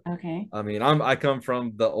 Okay. I mean, I come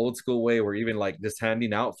from the old school way, where even like just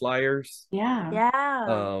handing out flyers. Yeah.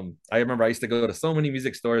 Yeah. I remember I used to go to so many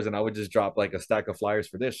music stores, and I would just drop like a stack of flyers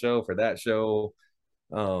for this show, for that show,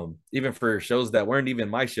 even for shows that weren't even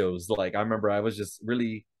my shows. Like I remember I was just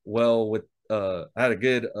really well with I had a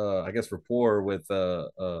good I guess rapport with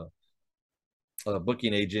a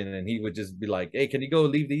booking agent, and he would just be like, "Hey, can you go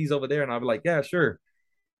leave these over there?" And I'd be like, "Yeah, sure."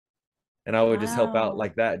 And I would just help out Wow.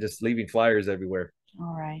 like that, just leaving flyers everywhere.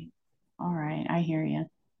 All right. All right. I hear you.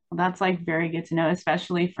 Well, that's like very good to know,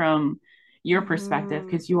 especially from your perspective,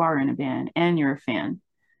 Mm-hmm. because you are in a band and you're a fan.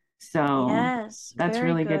 So Yes, that's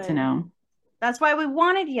very really good to good. know. That's why we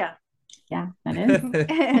wanted you. Yeah, that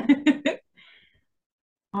is.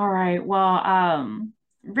 All right. Well,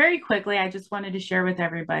 very quickly, I just wanted to share with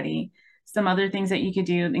everybody some other things that you could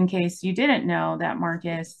do in case you didn't know that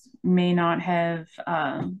Marcus may not have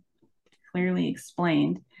clearly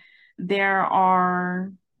explained. There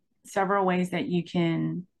are several ways that you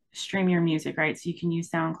can stream your music, right? So you can use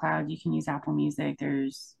SoundCloud, you can use Apple Music,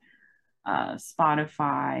 there's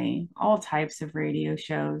Spotify, all types of radio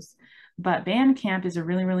shows. But Bandcamp is a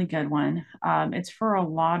really, really good one. It's for a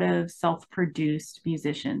lot of self-produced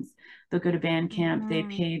musicians. They'll go to Bandcamp, they Mm-hmm.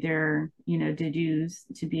 pay their, the dues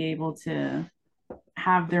to be able to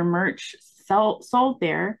have their merch sold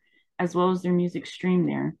there, as well as their music streamed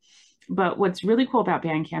there. But what's really cool about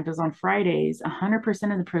Bandcamp is on Fridays,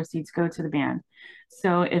 100% of the proceeds go to the band.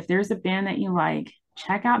 So if there's a band that you like,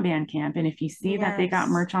 check out Bandcamp. And if you see that they got Yes.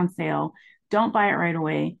 merch on sale, don't buy it right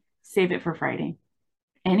away. Save it for Friday.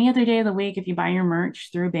 Any other day of the week, if you buy your merch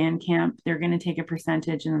through Bandcamp, they're going to take a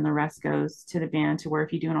percentage and then the rest goes to the band, to where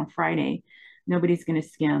if you do it on Friday, nobody's going to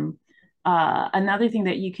skim. Another thing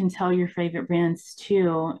that you can tell your favorite bands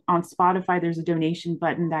too, on Spotify, there's a donation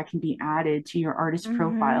button that can be added to your artist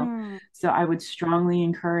profile. Mm-hmm. So I would strongly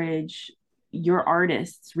encourage your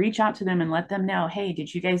artists, reach out to them and let them know, hey,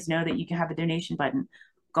 did you guys know that you can have a donation button?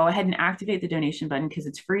 Go ahead and activate the donation button, because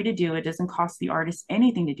it's free to do. It doesn't cost the artist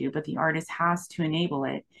anything to do, but the artist has to enable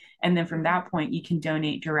it. And then from that point, you can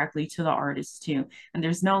donate directly to the artist too. And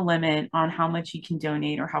there's no limit on how much you can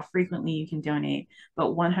donate or how frequently you can donate,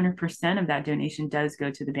 but 100% of that donation does go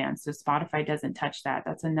to the band. So Spotify doesn't touch that.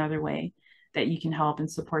 That's another way that you can help and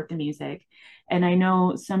support the music. And I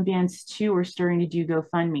know some bands too are starting to do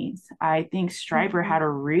GoFundMe's. I think Striper Mm-hmm. had a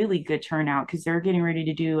really good turnout because they're getting ready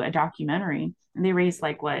to do a documentary, and they raised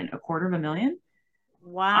like what, a quarter of a million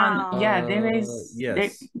on, Wow. yeah,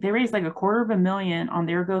 Yes. they raised like a quarter of a million on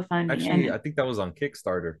their GoFundMe. Actually, And I think that was on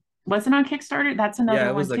Kickstarter. was it on Kickstarter? That's Yeah,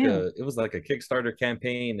 another one too. it was like a Kickstarter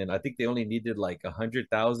campaign, and I think they only needed like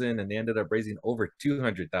 100,000, and they ended up raising over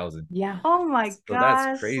 200,000. Yeah. Oh my So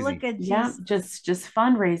that's gosh, look crazy. at Yeah, Jesus. just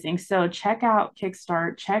fundraising. So check out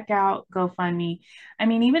Kickstart, check out GoFundMe. I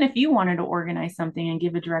mean, even if you wanted to organize something and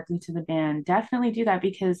give it directly to the band, definitely do that,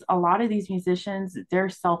 because a lot of these musicians, they're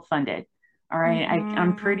self-funded. All right. I'm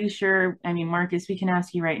Mm-hmm. pretty sure, I mean, Marcus, we can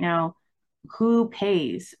ask you right now, who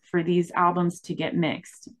pays for these albums to get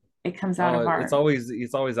mixed? It comes out of It's our,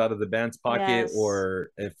 always out of the band's pocket, Yes.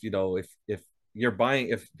 or if you're buying,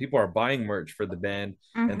 if people are buying merch for the band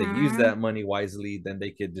and they use Mm-hmm. that money wisely, then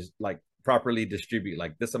they could just like properly distribute,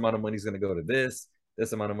 like this amount of money is going to go to this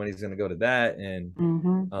amount of money is going to go to that, and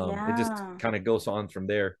mhm. it just Yeah. kind of goes on from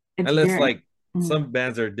there. It's Unless very, like some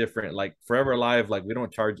bands are different, like Forever Alive, like we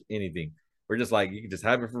don't charge anything. We're just like, you can just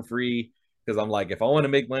have it for free, because I'm like, if I want to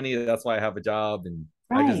make money, that's why I have a job, and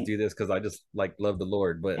I just right. do this because I just like love the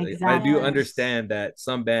Lord. But I do Exactly. Yes. understand that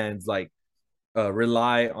some bands like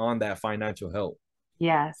rely on that financial help.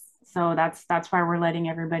 Yes. So that's why we're letting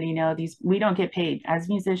everybody know these we don't get paid as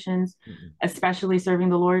musicians, Mm-mm. especially serving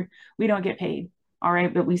the Lord. We don't get paid. All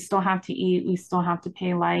right, but we still have to eat, we still have to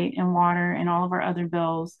pay light and water and all of our other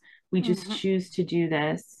bills. We just Mm-hmm. choose to do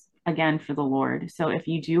this again for the Lord. So if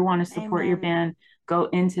you do want to support your Amen. band, go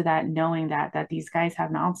into that knowing that these guys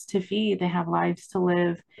have mouths to feed, they have lives to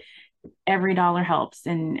live. Every dollar helps.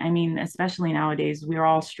 And I mean, especially nowadays, we're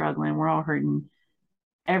all struggling, we're all hurting.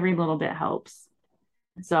 Every little bit helps.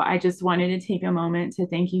 So I just wanted to take a moment to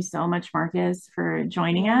thank you so much, Marcus, for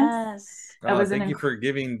joining us. Yes. It was Thank you for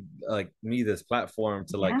giving like me this platform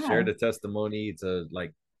to like share yeah, the testimony, to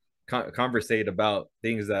like conversate about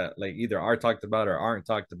things that like either are talked about or aren't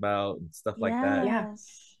talked about and stuff like that. yeah,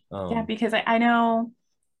 Yes. yeah, Um, because I know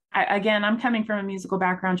again, I'm coming from a musical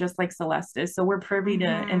background just like Celeste is. So we're privy to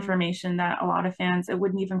Mm-hmm. information that a lot of fans, it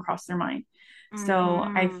wouldn't even cross their mind. So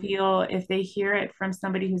I Mm-hmm. feel if they hear it from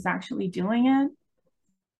somebody who's actually doing it,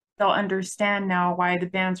 they'll understand now why the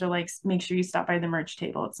bands are like, make sure you stop by the merch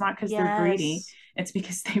table. It's not because they're greedy, Yes. it's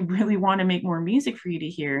because they really want to make more music for you to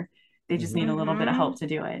hear. They just need mhm. a little bit of Mm-hmm. help to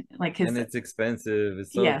do it. Like, And because, it's expensive.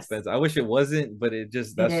 It's so yes, expensive. I wish it wasn't, but it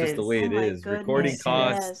just it that's just the is. way Oh it my is. Recording It goodness. is.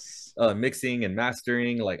 costs, Yes. mixing and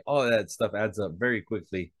mastering, like all of that stuff adds up very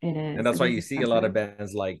quickly. It And is. that's It why is you see a lot of expensive.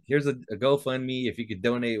 bands like, here's a GoFundMe, if you could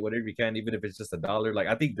donate whatever you can, even if it's just $1. Like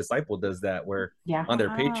I think Disciple does that, where Yeah, on their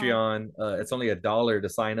Wow. Patreon, it's only $1 to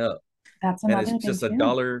sign up, that's and it's another thing just a too.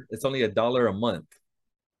 dollar. It's only $1 a month.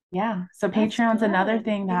 Yeah. So That's Patreon's another good.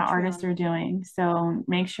 thing that artists Patreon. are doing. So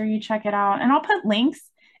make sure you check it out. And I'll put links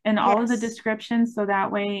in all of the Yes. descriptions. So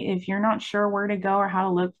that way, if you're not sure where to go or how to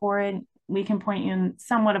look for it, we can point you in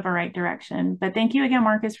somewhat of a right direction. But thank you again,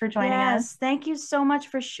 Marcus, for joining us. Yes. Thank you so much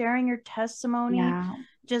for sharing your testimony. Yeah.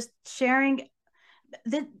 Just sharing.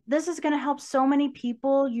 This is going to help so many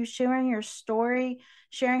people. You sharing your story,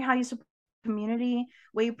 sharing how you support the community.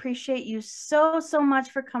 We appreciate you so much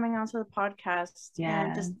for coming onto the podcast and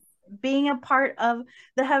Yes. just being a part of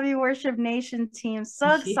the Heavy Worship Nation team. So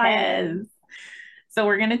Yes. excited. So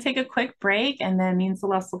we're going to take a quick break, and then me and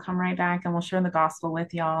Celeste will come right back and we'll share the gospel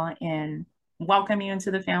with y'all and welcome you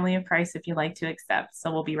into the family of Christ if you'd like to accept. So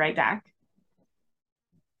we'll be right back.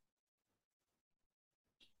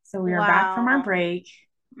 So we are back from our Wow. break.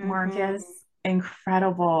 Marcus,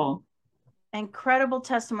 incredible. Incredible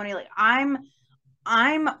testimony. Like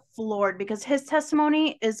I'm floored because his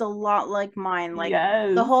testimony is a lot like mine. Like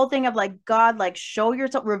Yes. the whole thing of like, God, like show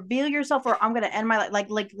yourself, reveal yourself, or I'm gonna end my life.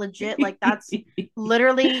 Like legit, like that's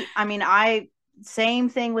literally, I mean, same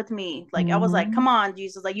thing with me. Like I was like, come on,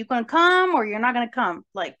 Jesus, like you gonna come or you're not gonna come.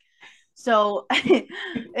 Like so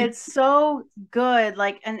it's so good.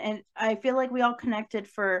 Like and I feel like we all connected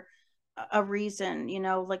for a reason, you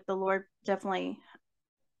know, like the Lord definitely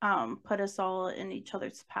put us all in each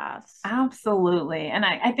other's paths. Absolutely. And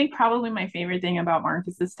I think probably my favorite thing about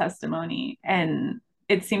Marcus's testimony, and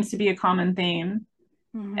it seems to be a common theme,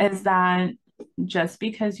 is that just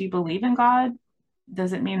because you believe in God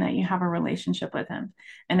doesn't mean that you have a relationship with him.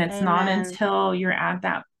 And it's not Amen. until you're at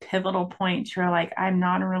that pivotal point, you're like, I'm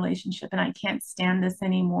not in a relationship and I can't stand this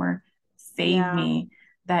anymore. Save me,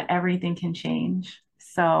 that everything can change.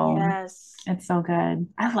 So yes, it's so good.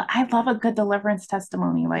 I love a good deliverance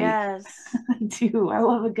testimony. Like, yes, I do. I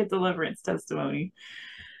love a good deliverance testimony.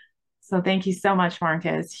 So thank you so much,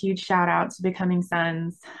 Marcus. Huge shout out to Becoming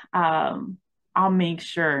Sons. I'll make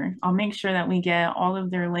sure that we get all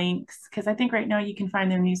of their links, because I think right now you can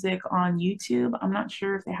find their music on YouTube. I'm not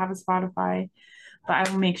sure if they have a Spotify, but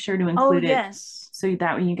I will make sure to include it so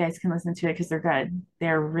that way you guys can listen to it, because they're good.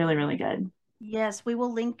 They're really, really good. Yes, we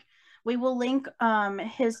will link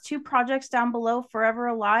his two projects down below. Forever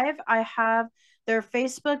Alive, I have their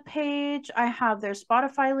Facebook page, I have their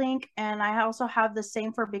Spotify link, and I also have the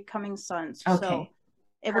same for Becoming Sons. Okay. So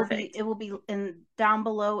it will be in down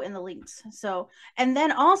below in the links. So, and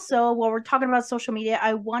then also while we're talking about social media,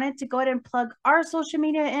 I wanted to go ahead and plug our social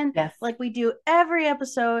media in, like we do every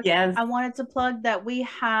episode. Yes. I wanted to plug that we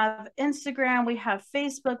have Instagram, we have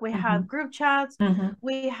Facebook, we have group chats,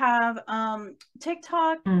 we have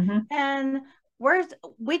TikTok, and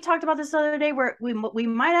we talked about this the other day where we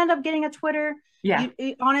might end up getting a Twitter. Yeah.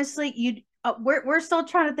 Honestly, we're still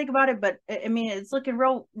trying to think about it, but I mean, it's looking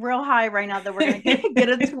real high right now that we're gonna get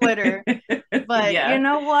a Twitter. But Yeah. you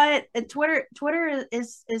know what? Twitter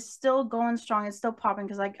is still going strong. It's still popping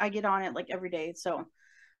because I get on it like every day. So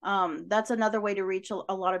that's another way to reach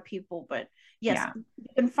a lot of people. But yes, Yeah. you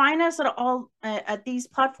can find us at all at these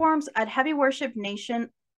platforms at Heavy Worship Nation.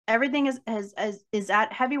 Everything is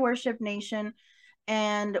at Heavy Worship Nation.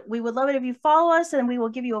 And we would love it if you follow us, and we will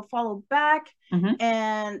give you a follow back.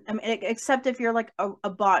 And I mean, except if you're like a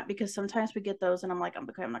bot, because sometimes we get those and I'm like,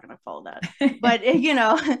 okay, I'm not going to follow that. But you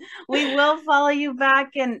know, we will follow you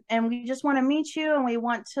back, and we just want to meet you, and we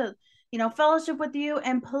want to, you know, fellowship with you.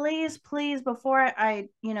 And please, before I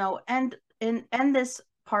you know, end this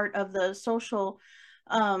part of the social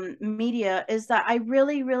media, is that I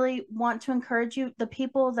really want to encourage you, the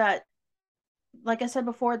people that, like I said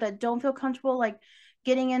before, that don't feel comfortable like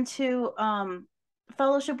getting into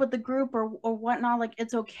fellowship with the group or whatnot. Like,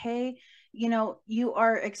 it's okay. You know, you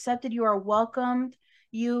are accepted, you are welcomed.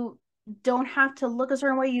 You don't have to look a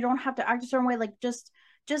certain way, you don't have to act a certain way. Like, just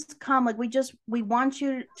come. Like, we want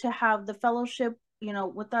you to have the fellowship, you know,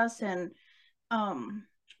 with us. And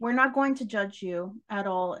we're not going to judge you at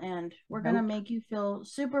all, and we're going to make you feel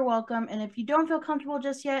super welcome. And if you don't feel comfortable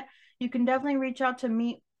just yet, you can definitely reach out to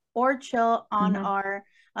me or Chill on our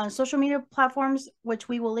social media platforms, which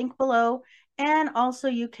we will link below. And also,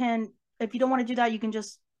 you can, if you don't want to do that, you can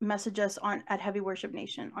just message us at Heavy Worship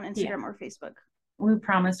Nation on Instagram or Facebook. We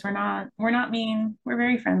promise we're not mean. We're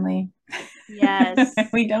very friendly. Yes.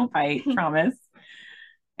 We don't fight, promise.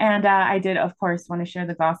 And I did, of course, want to share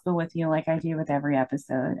the gospel with you like I do with every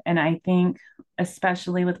episode. And I think,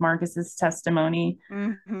 especially with Marcus's testimony,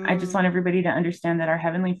 I just want everybody to understand that our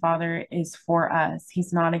Heavenly Father is for us.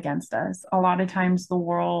 He's not against us. A lot of times the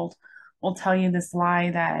world will tell you this lie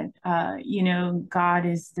that, you know, God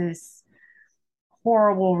is this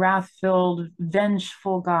horrible, wrath-filled,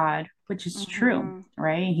 vengeful God, which is true,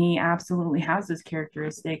 right? He absolutely has those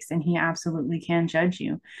characteristics, and he absolutely can judge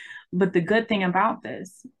you. But the good thing about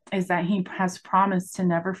this is that he has promised to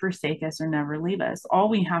never forsake us or never leave us. All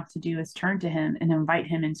we have to do is turn to him and invite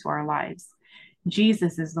him into our lives.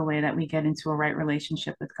 Jesus is the way that we get into a right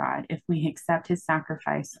relationship with God if we accept his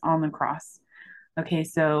sacrifice on the cross. Okay,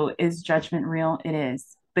 so is judgment real? It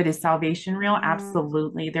is. But is salvation real?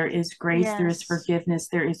 Absolutely. There is grace, there is forgiveness,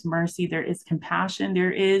 there is mercy, there is compassion,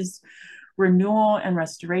 there is renewal and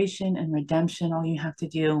restoration and redemption. All you have to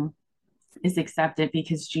do is accept it,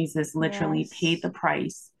 because Jesus literally paid the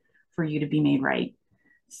price for you to be made right.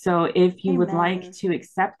 So if you would like to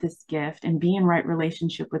accept this gift and be in right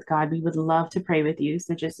relationship with God, we would love to pray with you.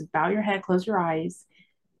 So just bow your head, close your eyes,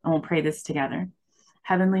 and we'll pray this together.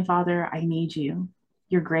 Heavenly Father, I need you.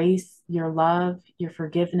 Your grace, your love, your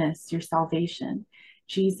forgiveness, your salvation.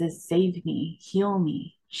 Jesus, save me, heal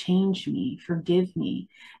me, change me, forgive me,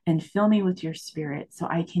 and fill me with your spirit so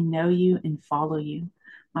I can know you and follow you.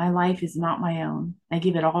 My life is not my own. I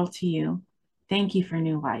give it all to you. Thank you for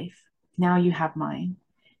new life. Now you have mine.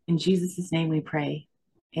 In Jesus' name we pray.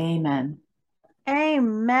 Amen.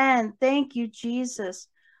 Amen. Thank you, Jesus.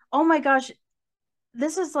 Oh my gosh.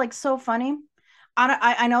 This is like so funny.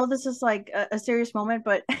 I know this is like a serious moment,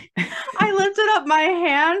 but I lifted up my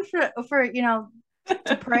hand for you know,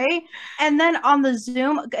 to pray. And then on the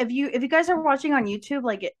Zoom, if you guys are watching on YouTube,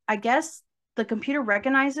 like I guess the computer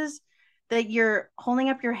recognizes that you're holding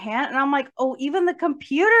up your hand, and I'm like, oh, even the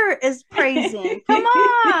computer is praising. Come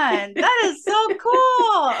on, that is so cool.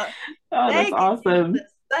 Oh, that's awesome.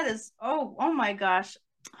 That is, oh my gosh,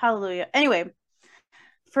 hallelujah. Anyway,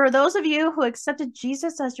 for those of you who accepted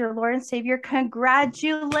Jesus as your Lord and Savior,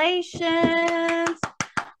 congratulations.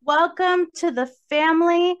 Welcome to the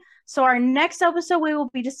family. So our next episode, we will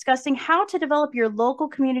be discussing how to develop your local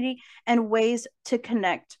community and ways to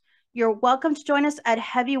connect. You're welcome to join us at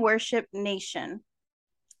Heavy Worship Nation.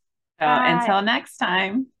 Until next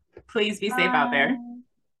time, please be safe out there.